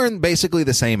 He's even wearing basically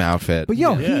the same outfit. But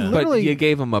yo, he Yeah. But literally you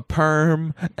gave him a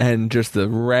perm and just the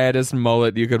raddest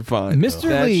mullet you could find. Mr.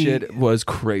 That Lee shit was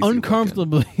crazy.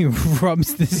 uncomfortably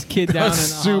rubs this kid down in the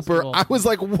super. hospital. I was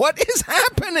like, "What is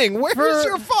happening? Where's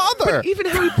your father?" looking. Even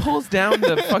how he pulls down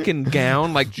the fucking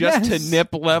gown, like just Yes. to nip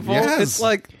level. Yes. It's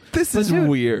like, this is Dude,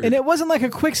 weird. And it wasn't like a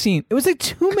quick scene. It was like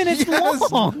 2 minutes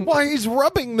Yes. long. Why he's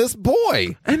rubbing this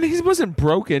boy? And he wasn't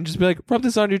broken. Just be like, rub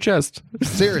this on your chest.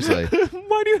 Seriously.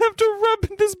 Why do you have to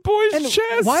rub this boy's And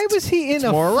chest? why was he in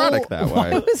a more full, erotic that way.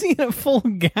 Why was he in a full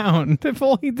gown? If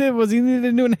all he did was he needed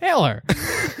a new inhaler.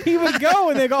 He would go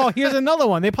and they go, oh, here's another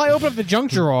one. They probably open up the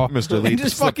junk drawer. Mr. Lee and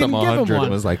just slipped fucking him give him 100 one.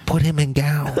 and was like, "Put him in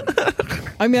gown."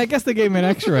 I mean, I guess they gave him an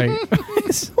X-ray.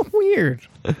 It's so weird.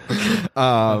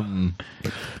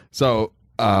 So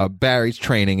Barry's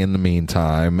training in the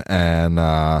meantime,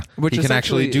 and Which he can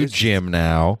actually essentially do is- gym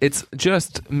now. It's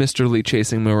just Mr. Lee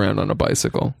chasing him around on a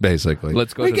bicycle. Basically,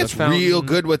 Let's go He to the gets fountain. real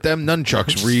good with them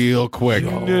nunchucks real quick.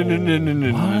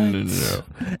 No.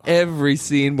 Every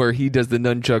scene where he does the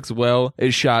nunchucks well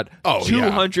is shot Oh, yeah.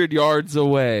 200 yards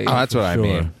away. Oh, that's what I Sure.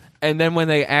 mean. And then when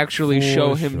they actually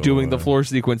show him sure. doing the floor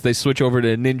sequence, they switch over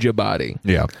to ninja body.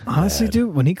 Yeah. Honestly,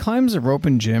 dude, when he climbs a rope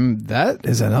in gym, that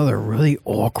is another really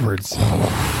awkward scene.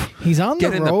 He's on the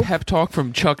Getting the rope. pep talk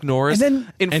from Chuck Norris And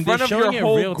then- in And front they're of your showing it in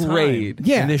whole real time. grade.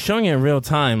 Yeah. And they're showing it in real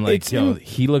time. Like, It's yo, in-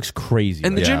 he looks crazy.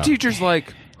 And the Like, gym Yeah. teacher's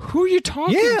like, who are you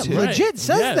talking Yeah, to? Right. legit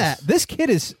says Yes. that. This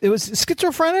kid it was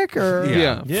schizophrenic or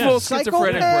Yeah. Yeah. Full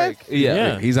schizophrenic Psychopath? break. Yeah.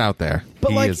 Yeah. He's out there. But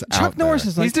he like is Chuck out Norris there.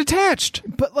 is like He's detached.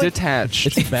 But, like- detached.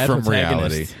 It's bad From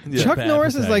protagonist. reality. Chuck Bad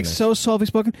Norris is like protagonist. so softly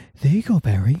spoken. There you go,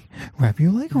 Barry. Wrap your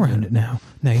leg around it now.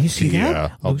 Now you see Yeah,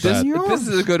 that? I'll Loosen bet. your This arms.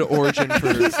 is a good origin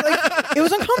for. He's like, it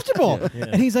was uncomfortable.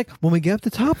 And he's like, when we get up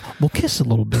the top, we'll kiss a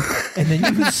little bit. And then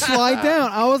you can slide down.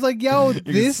 I was like, yo,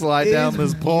 this slide is down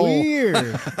this pole. weird.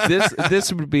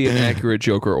 This would be an accurate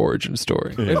Joker origin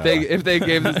story if they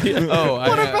gave this. Oh, I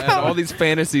had all these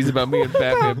fantasies about me and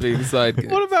Batman being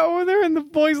sidekicks. What about when they're in the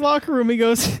boys' locker room? He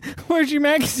goes, where's your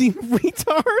magazine,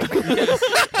 retard? And he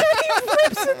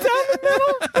rips it down the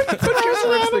middle. And Just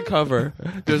rips the cover.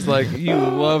 Just like, you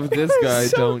love this guy,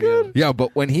 so don't you? Yeah,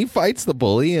 but when he fights the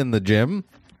bully in the gym,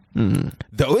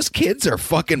 those kids are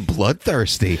fucking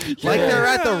bloodthirsty. Like they're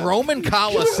at the Roman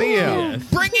Coliseum.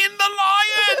 Bring in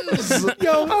the lions!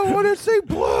 Yo, I want to see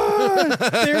blood.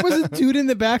 there was a dude in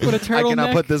the back with a I turtleneck.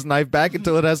 cannot put this knife back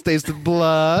until it has tasted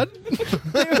blood.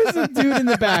 There was a dude in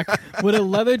the back with a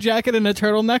leather jacket and a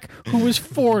turtleneck who was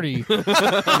 40.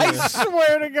 I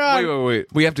swear to God. Wait.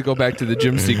 We have to go back to the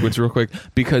gym sequence real quick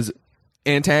because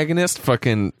antagonist,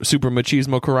 fucking super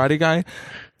machismo karate guy,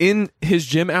 in his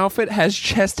gym outfit has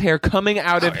chest hair coming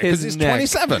out of 'cause his he's neck.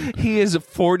 27. He is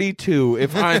 42.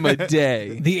 If I'm a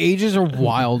day. The ages are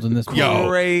wild in this movie.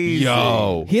 Crazy.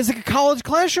 Yo. He has like a college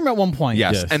classroom at one point.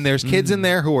 Yes. Yes. And there's kids in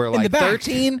there who are the like back.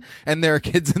 13, and there are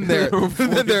kids in there.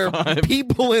 There are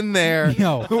people in there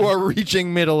Yo. who are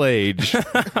reaching middle age.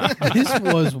 This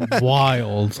was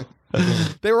wild.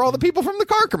 They were all the people from the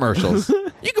car commercials.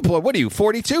 You can play. What are you,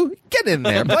 42? Get in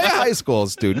there. Play a high school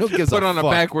student. Who gives Put a on a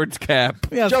fuck? backwards cap.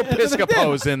 Yeah, Joe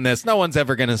Piscopo's in this. No one's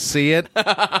ever going to see it.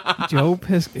 Joe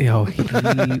Piscopo. Yo,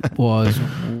 he was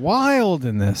wild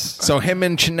in this. So him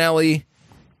and Chinelli,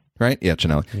 right? Yeah,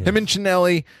 Chinelli. Him and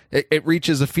Chinelli, it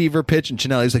reaches a fever pitch, and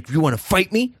Chinelli's like, "You want to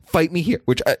fight me? Fight me here."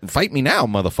 Which, fight me now,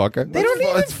 motherfucker. They don't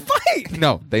even Let's- fight.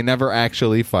 No, they never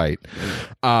actually fight.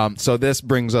 So this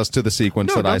brings us to the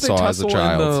sequence that I don't they saw as a tussle in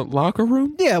child. the locker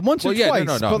room? Yeah, once Well, or yeah, no, twice.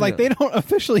 no, no, but like no. they don't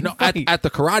officially No, fight. at the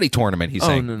karate tournament, he's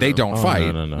saying no, they no. don't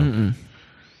fight. No.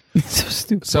 It's so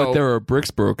stupid. So But there are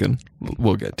bricks broken.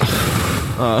 We'll get to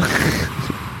it.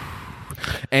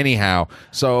 anyhow,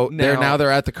 so Now-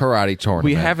 they're at the karate tournament.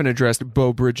 We haven't addressed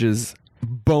Bo Bridges'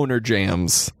 boner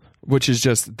jams, which is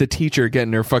just the teacher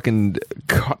getting her fucking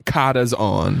katas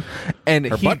on. And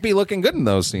her butt be looking good in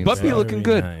those scenes. butt be Very looking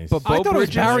good. nice. But Bo I thought it was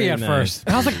Bridges, Barry Very at nice. first.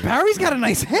 And I was like, Barry's got a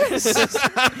nice ass.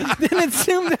 Then it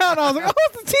zoomed out. I was like, oh,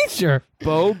 it's the teacher.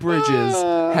 Bo Bridges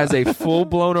has a full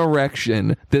blown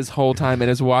erection this whole time and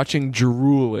is watching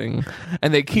drooling.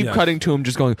 And they keep Yes. cutting to him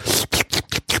just going,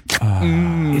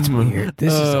 It's weird.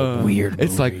 This is a weird movie.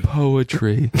 It's like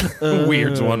poetry.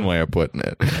 Weird's one way of putting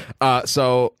it.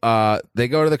 So they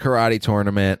go to the karate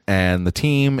tournament, and the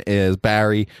team is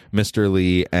Barry, Mr.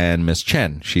 Lee, and Miss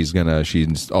Chen. She's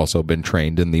also been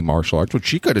trained in the martial arts, which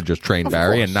she could have just trained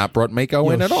Barry and not brought Mako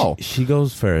in at all. She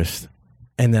goes first.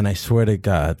 And then I swear to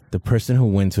God, the person who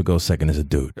wins who goes second is a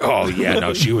dude. Oh yeah,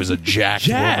 no, she was a jacked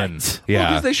woman.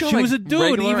 Yeah, They show, She like, was a dude.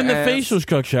 regular Even the ass- facial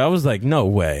structure, I was like, no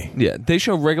way. Yeah, they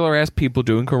show regular ass people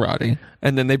doing karate,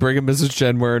 and then they bring in Mrs.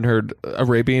 Chen wearing her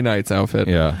Arabian Nights outfit.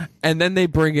 Yeah. and then they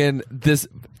bring in this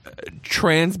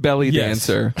trans belly Yes.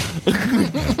 dancer.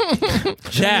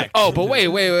 Jack. Oh, but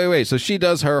wait. So she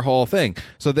does her whole thing.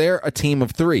 So they're a team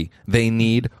of 3. They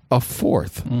need a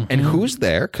 4th. And who's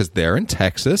there? Because they're in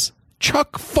Texas.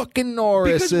 Chuck fucking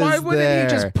Norris Because why is wouldn't there. he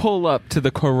just pull up to the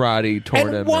karate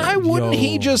tournament? And why wouldn't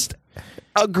he just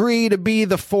agree to be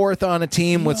the 4th on a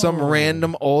team with some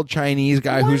random old Chinese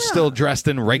guy who's still dressed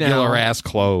in regular ass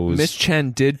clothes? Miss Chen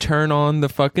did turn on the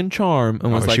fucking charm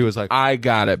and was, she was like, I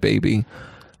got it, baby.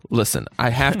 Listen,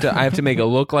 I have to make it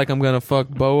look like I'm gonna fuck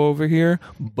Bo over here,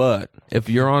 but if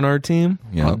you're on our team,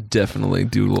 Yeah. I'll definitely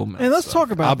do a little mess. And let's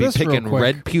talk about I'll be this real picking quick.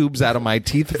 red pubes out of my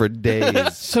teeth for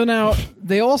days. So now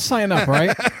they all sign up,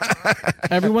 right?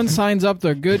 Everyone signs up.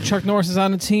 They're good. Chuck Norris is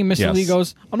on the team. Mr. Yes. Lee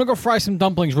goes, I'm going to go fry some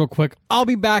dumplings real quick. I'll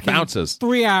be back in Bounces.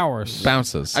 3 hours.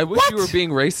 Bounces. I wish you were being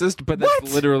racist, but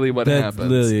that's literally what That's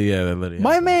happens. literally, yeah, that literally.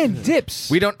 My man dips.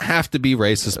 We don't have to be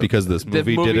racist because this The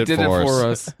movie, did it for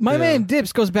us. My man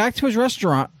dips, goes back to his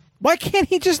restaurant. Why can't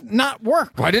he just not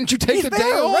work? Why didn't you take He's the there day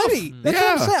off? already. That's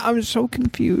what I'm saying. I'm so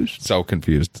confused. So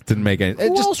confused. Didn't make any.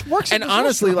 Who else works at And this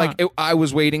honestly, restaurant? I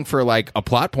was waiting for like a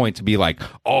plot point to be like,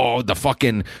 oh, the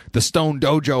Stone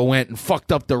Dojo went and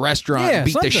fucked up the restaurant, Yeah, and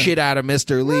beat something. the shit out of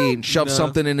Mr. Lee, and shoved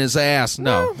something in his ass.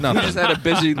 No, He nothing. just had a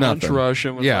busy lunch Nothing. rush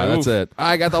and was Yeah, like, that's "Oof." it.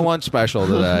 I got the lunch special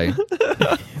today.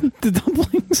 The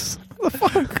dumplings. What the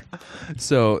fuck?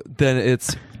 So then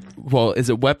it's, well, is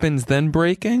it weapons then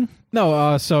breaking?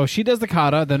 No, so she does the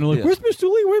kata. Then they're like, Yeah. where's Mr.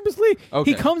 Lee? Where's Mr. Lee?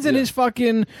 Okay, He comes in yeah. his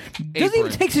fucking doesn't even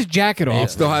Apron. takes his jacket off.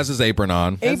 Still has his apron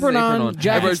on. Has his Apron on, jacket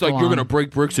Everybody's still like, you're on. gonna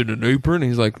break bricks in an apron.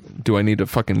 And he's like, do I need a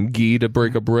fucking gi to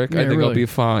break a brick? I Yeah, think I'll really. be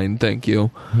fine, thank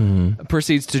you.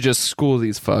 Proceeds to just school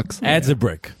these fucks. Adds a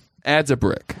brick. Adds a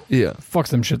brick. Yeah. Fucks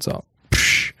them shits up.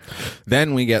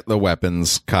 Then we get the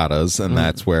weapons katas, and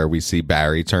that's where we see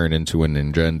Barry turn into a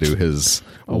ninja and do his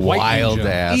white wild ninja.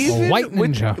 ass. Even- white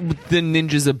with ninja. the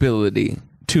ninja's ability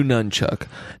to nunchuck,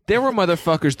 there were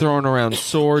motherfuckers throwing around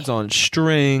swords on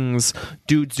strings,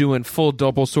 dudes doing full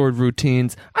double sword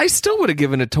routines. I still would have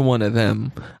given it to one of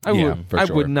them. Yeah, for I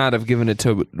sure. would not have given it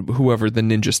to whoever the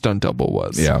ninja stunt double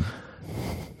was. Yeah.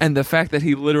 And the fact that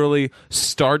he literally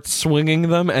starts swinging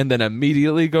them and then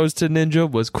immediately goes to ninja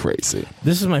was crazy.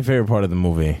 This is my favorite part of the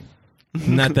movie.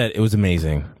 Not that it was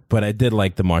amazing, but I did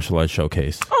like the martial arts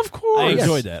showcase. Of course. I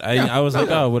enjoyed that. I was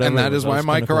like, oh, whatever. And that is why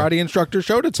my karate instructor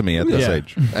showed it to me at this Yeah.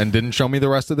 age and didn't show me the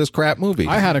rest of this crap movie.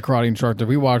 I had a karate instructor.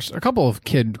 We watched a couple of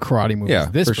kid karate movies. Yeah,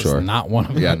 this for was sure. not one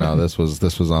of them. Yeah, no, this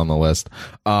was on the list.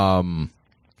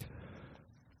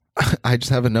 I just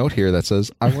have a note here that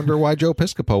says, I wonder why Joe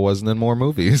Piscopo wasn't in more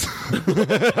movies.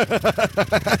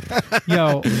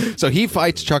 Yo, So he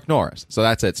fights Chuck Norris. So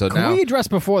that's it. So can now we address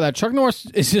before that? Chuck Norris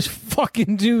is just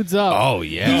fucking dudes up. Oh,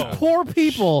 yeah. These poor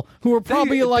people who are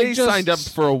probably they, like they just signed up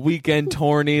for a weekend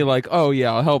tourney, like, oh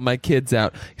yeah, I'll help my kids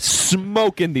out.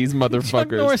 Smoking these Chuck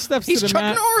motherfuckers. Norris steps he's to the Chuck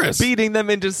mat. Norris. Beating them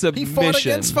into He submission. fought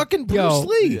against fucking Bruce Yo,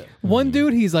 Lee. one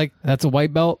dude, he's like, "That's a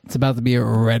white belt. It's about to be a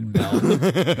red belt."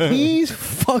 He's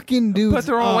fucking dudes. But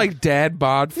they're all up. like dad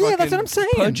bod fucking Yeah, that's what I'm saying.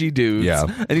 pudgy dudes. Yeah.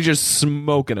 And he's just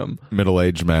smoking them.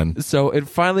 Middle-aged men. So it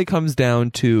finally comes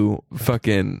down to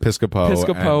fucking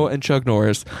Piscopo and Chuck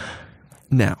Norris.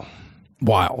 Now,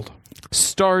 wild.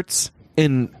 starts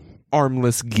in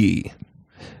armless gi.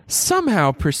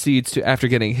 Somehow proceeds to, after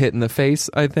getting hit in the face,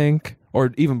 I think,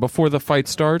 or even before the fight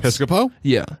starts. Piscopo?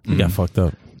 Yeah. He got fucked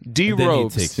up.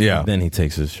 D-robes. Then he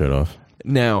takes his shirt off.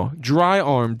 Now,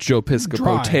 dry-armed Joe Piscopo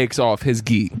Dry. takes off his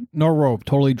gi. No robe,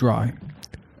 totally dry.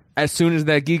 As soon as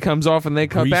that gi comes off and they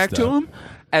come Greased back to up. him,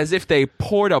 as if they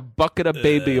poured a bucket of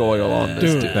baby oil on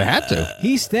this Dude. dude. They had to.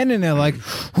 He's standing there like,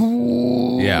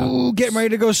 ooh, Yeah. getting ready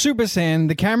to go Super Saiyan.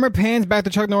 The camera pans back to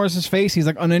Chuck Norris's face. He's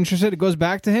like uninterested. It goes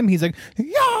back to him. He's like,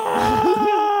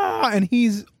 yeah, and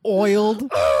he's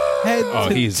oiled head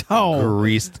to He's toe.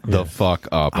 greased the fuck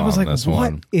up I was on like, this what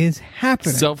one. is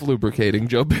happening? Self-lubricating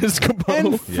Joe Piscopo.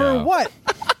 and for Yeah. what?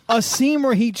 A scene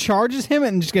where he charges him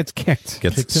and just gets kicked.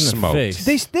 Gets Kicked in the smoked. face.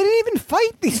 They didn't even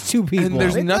fight these two people. And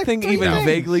there's It's like nothing three even things.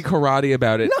 vaguely karate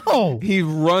about it. No. He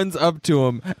runs up to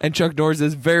him, and Chuck Norris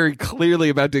is very clearly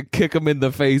about to kick him in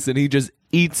the face, and he just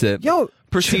eats it. Yo.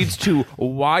 Proceeds to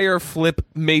wire flip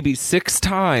maybe 6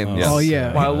 times. Oh,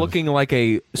 yeah. While looking like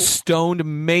a stoned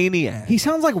maniac. He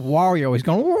sounds like Wario. He's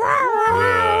going.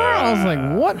 I was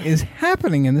like, what is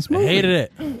happening in this movie? Hated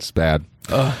it. It's bad.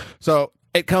 So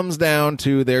it comes down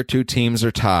to their two teams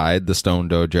are tied, the Stone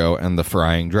Dojo and the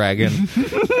Frying Dragon.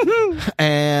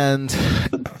 And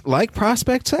like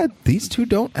Prospect said, these two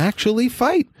don't actually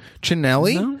fight.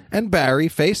 Chinelli and Barry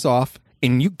face off,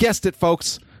 and you guessed it,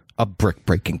 folks, a brick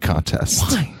breaking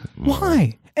contest.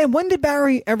 Why? And when did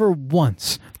Barry ever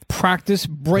once practice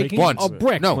breaking Once. a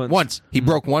brick? No, once. He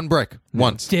broke one brick.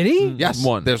 Once. Did he? Yes.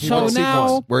 Once. There's So one now-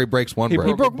 sequence where he breaks one He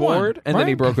brick. broke a one, board, and then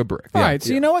he right? broke a brick. All right,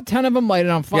 so you know what? 10 of them light it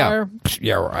on fire.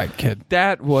 Yeah, right, kid.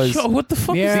 That was Yo, what the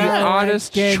fuck Yeah. is the that?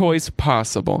 oddest kid. choice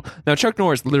possible. Now, Chuck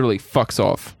Norris literally fucks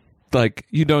off. Like,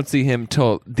 you don't see him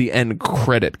till the end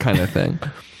credit kind of thing.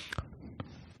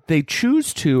 They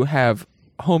choose to have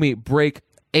homie break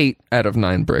 8 out of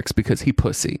 9 bricks because he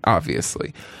pussy,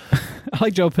 obviously. I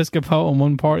like Joe Piscopo on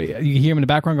one party. You hear him in the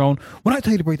background going, when I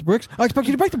tell you to break the bricks, I expect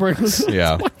you to break the bricks.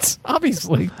 Yeah. What?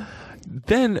 Obviously.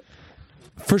 Then,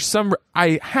 for some,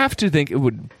 I have to think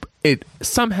it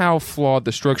somehow flawed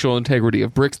the structural integrity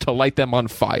of bricks to light them on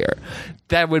fire.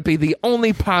 That would be the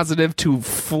only positive to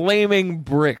flaming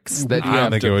bricks that you I have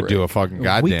don't think to it would break. do a fucking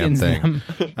goddamn Weakens thing. them.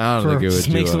 I don't think it would Just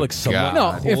do makes it a look somewhat- No,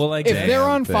 god- if, Well, like if that. they're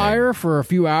on thing. fire for a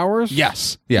few hours,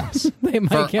 Yes. Yes. they might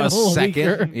For get a a little second,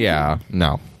 weaker. yeah,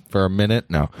 no. For a minute,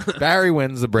 no. Barry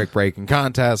wins the brick breaking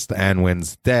contest and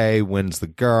wins the day, wins the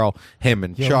girl. Him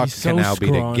and Yo, Chuck he's so can now be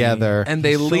scrawny. together. And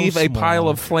they He's so leave a pile small.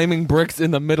 of flaming bricks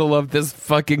in the middle of this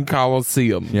fucking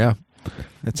coliseum. yeah,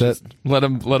 that's it. Let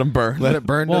him burn. Let it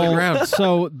burn to the Well, ground.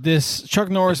 so this Chuck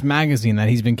Norris magazine that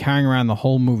he's been carrying around the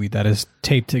whole movie that is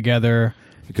taped together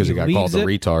Because he got called leaves a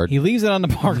retard. He leaves it on the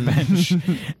park bench,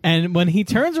 and when he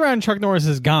turns around, Chuck Norris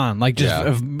is gone, like just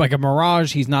Yeah. like a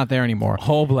mirage. He's not there anymore.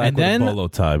 Whole black and with then, a bolo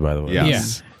tie, by the way. Yeah. yeah,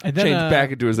 and then Change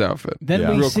back into his outfit. Then Yeah.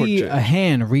 we Real quick see change. a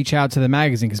hand reach out to the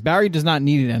magazine because Barry does not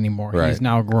need it anymore. Right. He's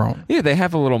now grown. Yeah, they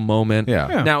have a little moment. Yeah.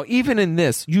 Yeah. Now, even in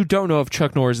this, you don't know if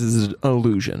Chuck Norris is an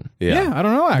illusion. Yeah, I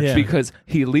don't know actually. Yeah. Because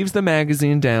he leaves the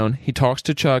magazine down. He talks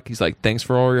to Chuck. He's like, thanks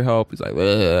for all your help. He's like,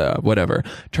 whatever.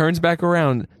 Turns back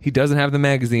around. He doesn't have the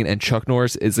magazine, and Chuck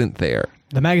Norris isn't there.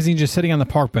 The magazine's just sitting on the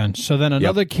park bench. So then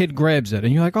another kid grabs it,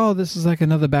 and you're like, "Oh, this is like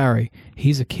another Barry."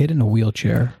 He's a kid in a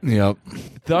wheelchair. Yep.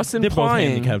 Thus They're both implying,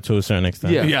 handicapped to a certain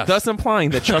extent. yeah, Yes. thus implying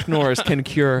that Chuck Norris can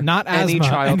cure Not any asthma.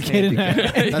 child and, kid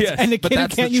handicap. and the but kid who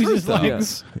that's can't the use truth, his though.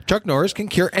 legs. Chuck Norris can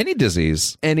cure any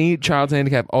disease. Any child's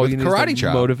handicap. All With you need Karate is the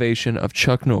Chop. motivation of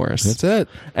Chuck Norris. That's it.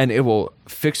 And it will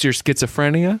fix your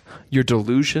schizophrenia, your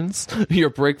delusions, your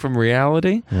break from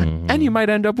reality, and you might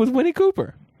end up with Winnie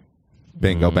Cooper.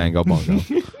 Bingo, bango, bongo.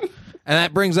 And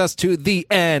that brings us to the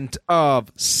end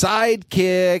of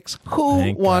Sidekicks. Who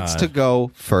Thank wants God. to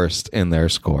go first in their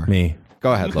score? Me.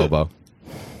 Go ahead, Lobo.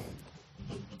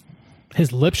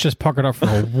 His lips just puckered up for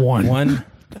a one. One.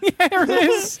 There it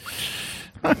is.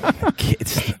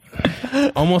 It's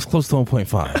almost close to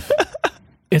 1.5.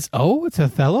 It's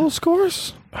Othello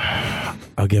scores.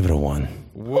 I'll give it a 1.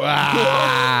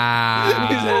 Wow.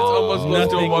 He said it's almost close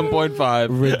to a Nothing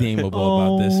 1.5.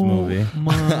 Redeemable about this movie.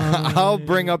 I'll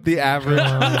bring up the average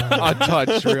a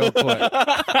touch real quick.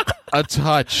 A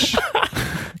touch.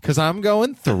 Because I'm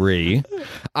going 3.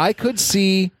 I could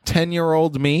see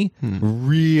 10-year-old me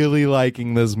really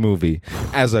liking this movie.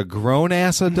 As a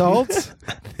grown-ass adult,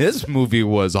 this movie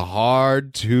was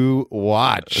hard to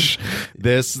watch.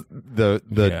 The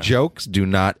Yeah. jokes do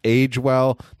not age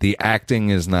well. The acting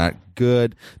is not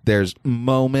good. There's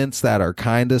moments that are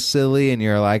kind of silly, and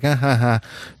you're like, ha ha ha.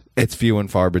 It's few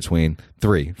and far between.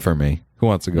 3 for me. Who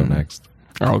wants to go next?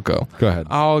 I'll go. Go ahead.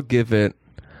 I'll give it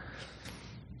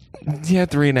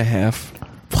 3.5.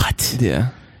 What? Yeah.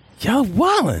 Y'all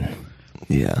wildin'.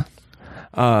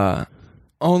 Yeah.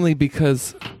 Only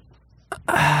because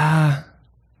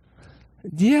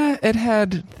it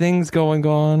had things going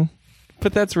on.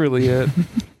 But that's really it.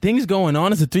 Things going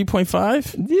on is a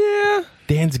 3.5? Yeah.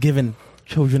 Dan's giving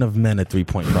Children of Men a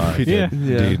 3.5. Yeah.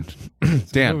 Yeah.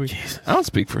 Dan. I don't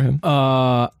speak for him.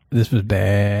 This was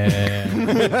bad.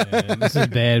 This is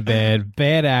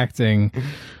bad acting.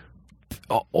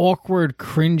 Awkward,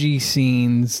 cringy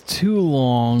scenes. Too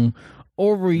long.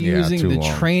 Overusing too the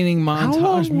long. training long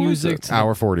montage was music it? to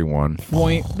Hour 41. the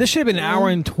point. This should have been an hour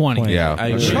and 20. Yeah. I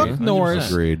agree. Chuck Norris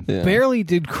 100%. Agreed. Yeah. barely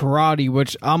did karate,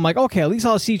 which I'm like, okay, at least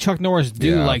I'll see Chuck Norris do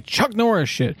Yeah. like Chuck Norris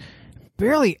shit.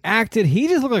 Barely acted. He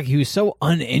just looked like he was so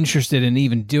uninterested in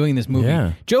even doing this movie.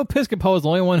 Yeah. Joe Piscopo is the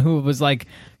only one who was like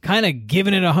kind of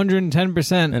giving it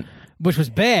 110%, which was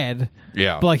bad.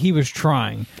 Yeah. But like he was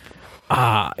trying.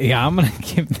 Yeah, I'm gonna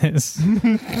give this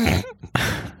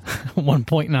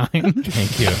 1.9.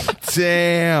 Thank you.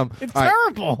 Damn. It's All right,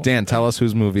 terrible. Dan, tell us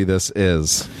whose movie this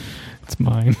is. It's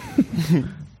mine.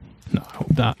 No, I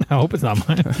hope not. I hope it's not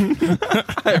mine.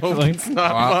 I hope it's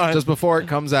not mine. Just before it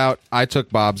comes out, I took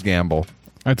Bob's gamble.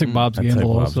 I took Bob's I took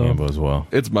gamble Bob's also. Gamble as well.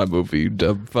 It's my movie, you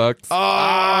dumb fucks.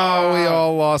 Oh, we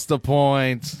all lost a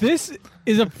point. This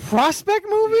is a Prospect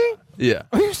movie? Yeah.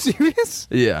 Are you serious?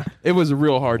 Yeah. It was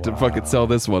real hard to fucking sell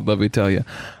this one, let me tell you.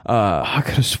 I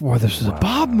could have swore this was a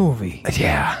Bob movie.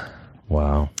 Yeah.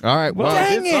 Wow. All right, well,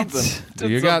 Dang did it. something.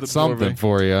 you Did got something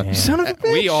for you. Son of a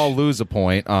bitch. We all lose a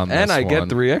point on this And I get one.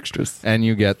 3 extras. And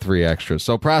you get 3 extras.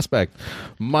 So Prospect,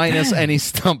 minus any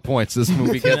stump points, this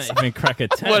movie Can't gets even crack a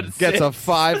 10. gets a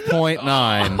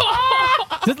 5.9.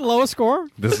 Is this the lowest score?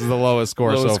 This is the lowest score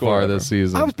Lowest so score far ever. this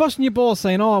season. I was busting your balls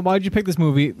saying, "Oh, why'd you pick this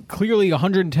movie?" Clearly,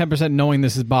 110% knowing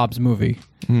this is Bob's movie.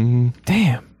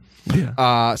 Damn.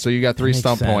 So you got 3 Makes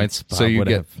stump sense. points. Bob So you would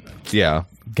get, yeah,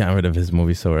 Got rid of his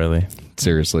movie so early.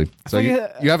 seriously. So you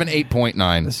have an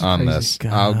 8.9 This is on crazy. this.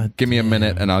 God Give me a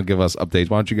minute and I'll give us updates.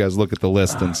 Why don't you guys look at the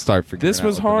list and start figuring This out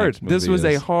was what the hard. next This movie was a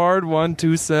is. hard one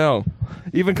to sell.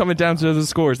 Even coming down to the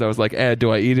scores, I was like,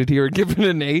 do I eat it here and give it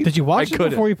an 8? Did you watch I it couldn't.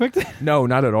 before you picked it? No,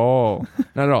 not at all.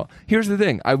 Not at all. Here's the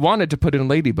thing. I wanted to put in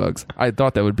Ladybugs. I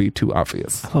thought that would be too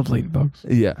obvious. I love Ladybugs.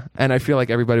 Yeah. And I feel like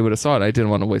everybody would have saw it. I didn't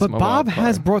want to waste But my Bob wild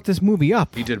has card. brought this movie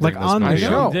up. He did like bring this on the movie up.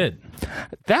 show. He did.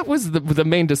 That was the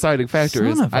main deciding factor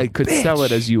is Son of a I could sell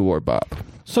it as you or Bob.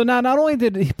 So now, not only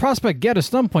did Prospect get a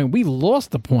stump point, we lost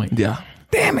the point. Yeah.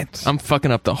 Damn it! I'm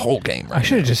fucking up the whole game I right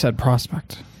should have just said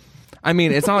Prospect. I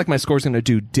mean, it's not like my score's going to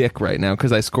do dick right now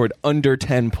because I scored under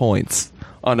 10 points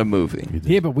on a movie.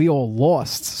 Yeah, but we all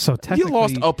lost. So You technically,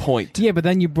 lost a point. Yeah, but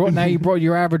then you brought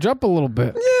your average up a little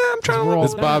bit. Yeah, I'm trying to We're all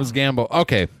It's Bob's gamble.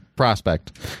 Okay,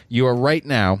 Prospect. You are right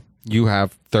now, you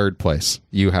have 3rd place.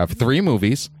 You have 3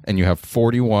 movies, and you have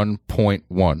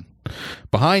 41.1.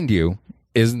 Behind you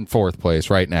is in 4th place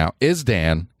right now is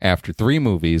Dan after 3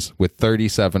 movies with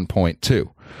 37.2.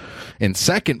 In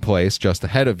 2nd place, just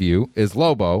ahead of you, is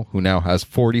Lobo, who now has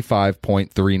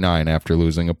 45.39 after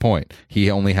losing a point.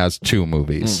 He only has 2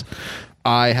 movies.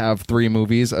 I have 3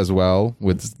 movies as well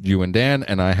with you and Dan,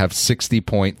 and I have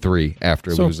 60.3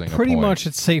 after So losing a point. pretty much,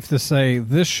 it's safe to say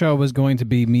this show is going to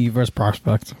be me versus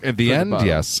Prospect. At the end, bottom.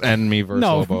 yes, and me versus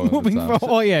No, Lobo. at the moving top. from.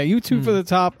 Oh yeah, you two for the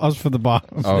top, us for the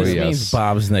bottom. Oh This yes, means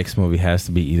Bob's next movie has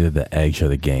to be either The Edge or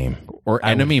The Game. or I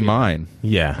would Enemy feel- Mine.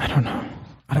 Yeah.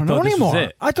 I don't know thought this was anymore.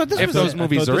 it. I thought this If was those it.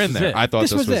 movies thought are this in was there, it. I thought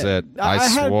this was it. I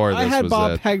swore I this had was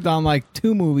Bob it. pegged on like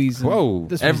 2 movies. and Whoa.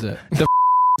 this was it. The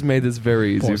made this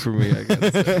very easy Pause. for me, I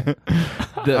guess.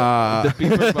 The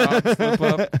Beaver Bob slip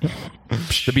up.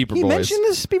 The Beeper He Boys. mentioned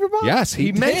this Beaver Bob. Yes,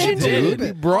 he mentioned did. it.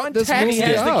 He brought this Tax movie He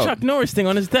has the up. Chuck Norris thing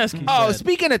on his desk. he Oh, said.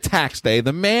 speaking of tax day,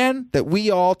 the man that we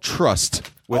all trust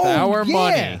with Oh, our yeah.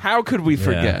 money. How could we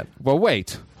forget? Well,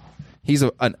 wait. He's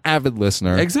an avid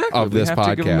listener Exactly. of this we have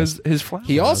to give him podcast. his flowers.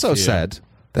 He also to you. said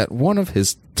that one of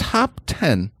his top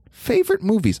 10 favorite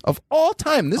movies of all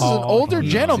time. This is an Oh, older he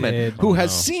gentleman did. who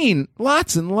has seen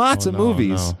lots and lots of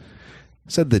movies.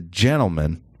 Said the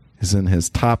gentleman is in his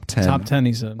top 10 Top 10,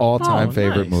 he said. all-time Oh,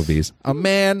 favorite nice. movies. A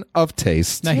man of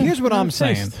taste. Now here's what I'm Nice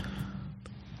saying. taste.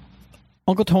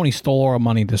 Uncle Tony stole our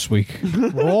money this week.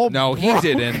 We're all No, he broke.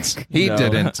 didn't. He No.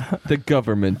 didn't. The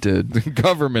government did. The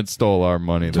government stole our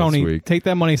money this Tony, week. take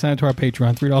that money, send it to our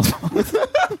Patreon, $3 a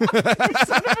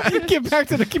month. Give back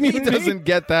to the He community. doesn't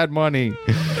get that money.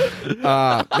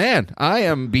 Man, I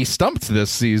am be-stumped this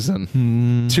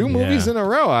season. 2 movies in a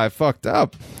row. I fucked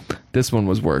up. This one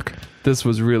was work. This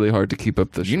was really hard to keep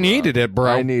up the You needed it,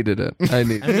 bro. I needed it. I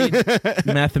needed it.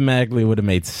 Mathematically, would have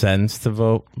made sense to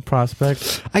vote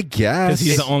Prospect I guess. because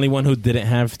he's the only one who didn't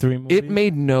have 3 movies. It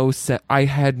made no sense. I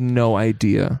had no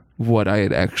idea what I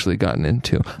had actually gotten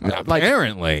into. Like,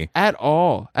 Apparently. at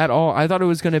all. At all. I thought it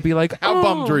was going to be like, How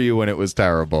bummed were you when it was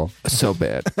terrible? So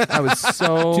bad. I was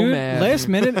so Dude, mad. last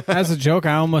minute, as a joke,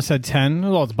 I almost said 10.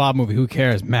 Well, it's a Bob movie. Who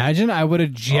cares? Imagine I would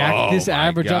have jacked this my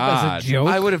average up God. as a joke.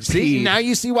 I would have See, peed. now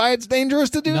you see why it's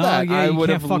dangerous to do No, that. yeah, I you would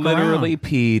can't have fuck literally around.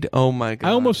 peed. Oh my god.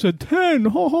 I almost said 10.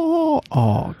 Ho, ho, ho.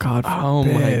 Oh, God. Oh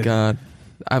my forbid. god.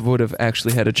 I would have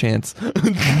actually had a chance.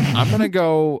 I'm going to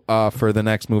go for the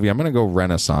next movie. I'm going to go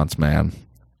Renaissance Man.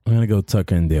 I'm gonna go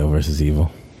Tucker and Dale versus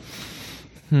Evil.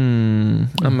 I'm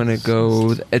gonna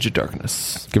go The Edge of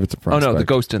Darkness. Give it to Oh Prospect. no, The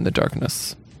Ghost in the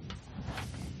Darkness.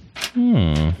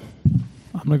 I'm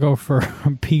going to go for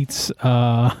Pete's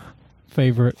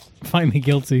favorite, Find Me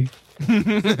Guilty.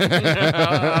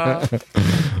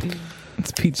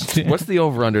 It's Pete's jam. What's the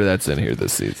over/under that's in here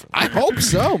this season? I hope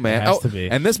so, man. Has to be.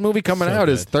 And this movie coming So out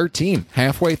is good. 13,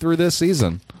 halfway through this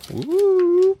season.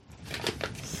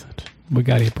 We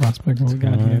got here, Prospect. What we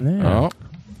got here?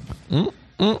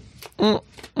 Oh,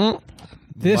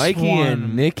 This Mikey one.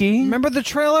 and Nikki. Remember the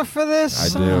trailer for this? I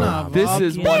Son do. of This a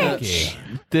is one of, bitch.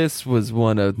 this was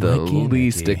one of the Mikey and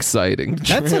least Nikki. exciting That's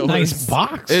trailers. a nice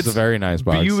box. it's a very nice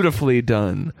box. Beautifully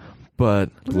done,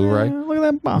 but Blu-ray. Look at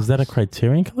that box. Is that a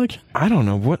Criterion collection? I don't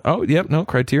know what. Oh, yep, no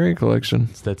Criterion Collection.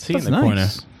 It's that C That's in the corner.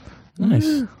 nice.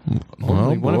 Nice.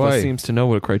 Only one of us boy. seems to know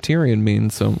what a Criterion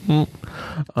means. So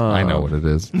I know what it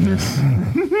is.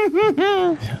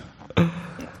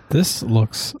 This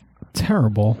looks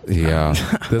terrible. Yeah,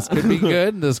 this could be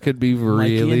good. This could be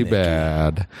really Nikki.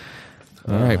 bad.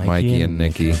 All right, Mikey and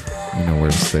Nikki. You know where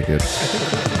to stick it.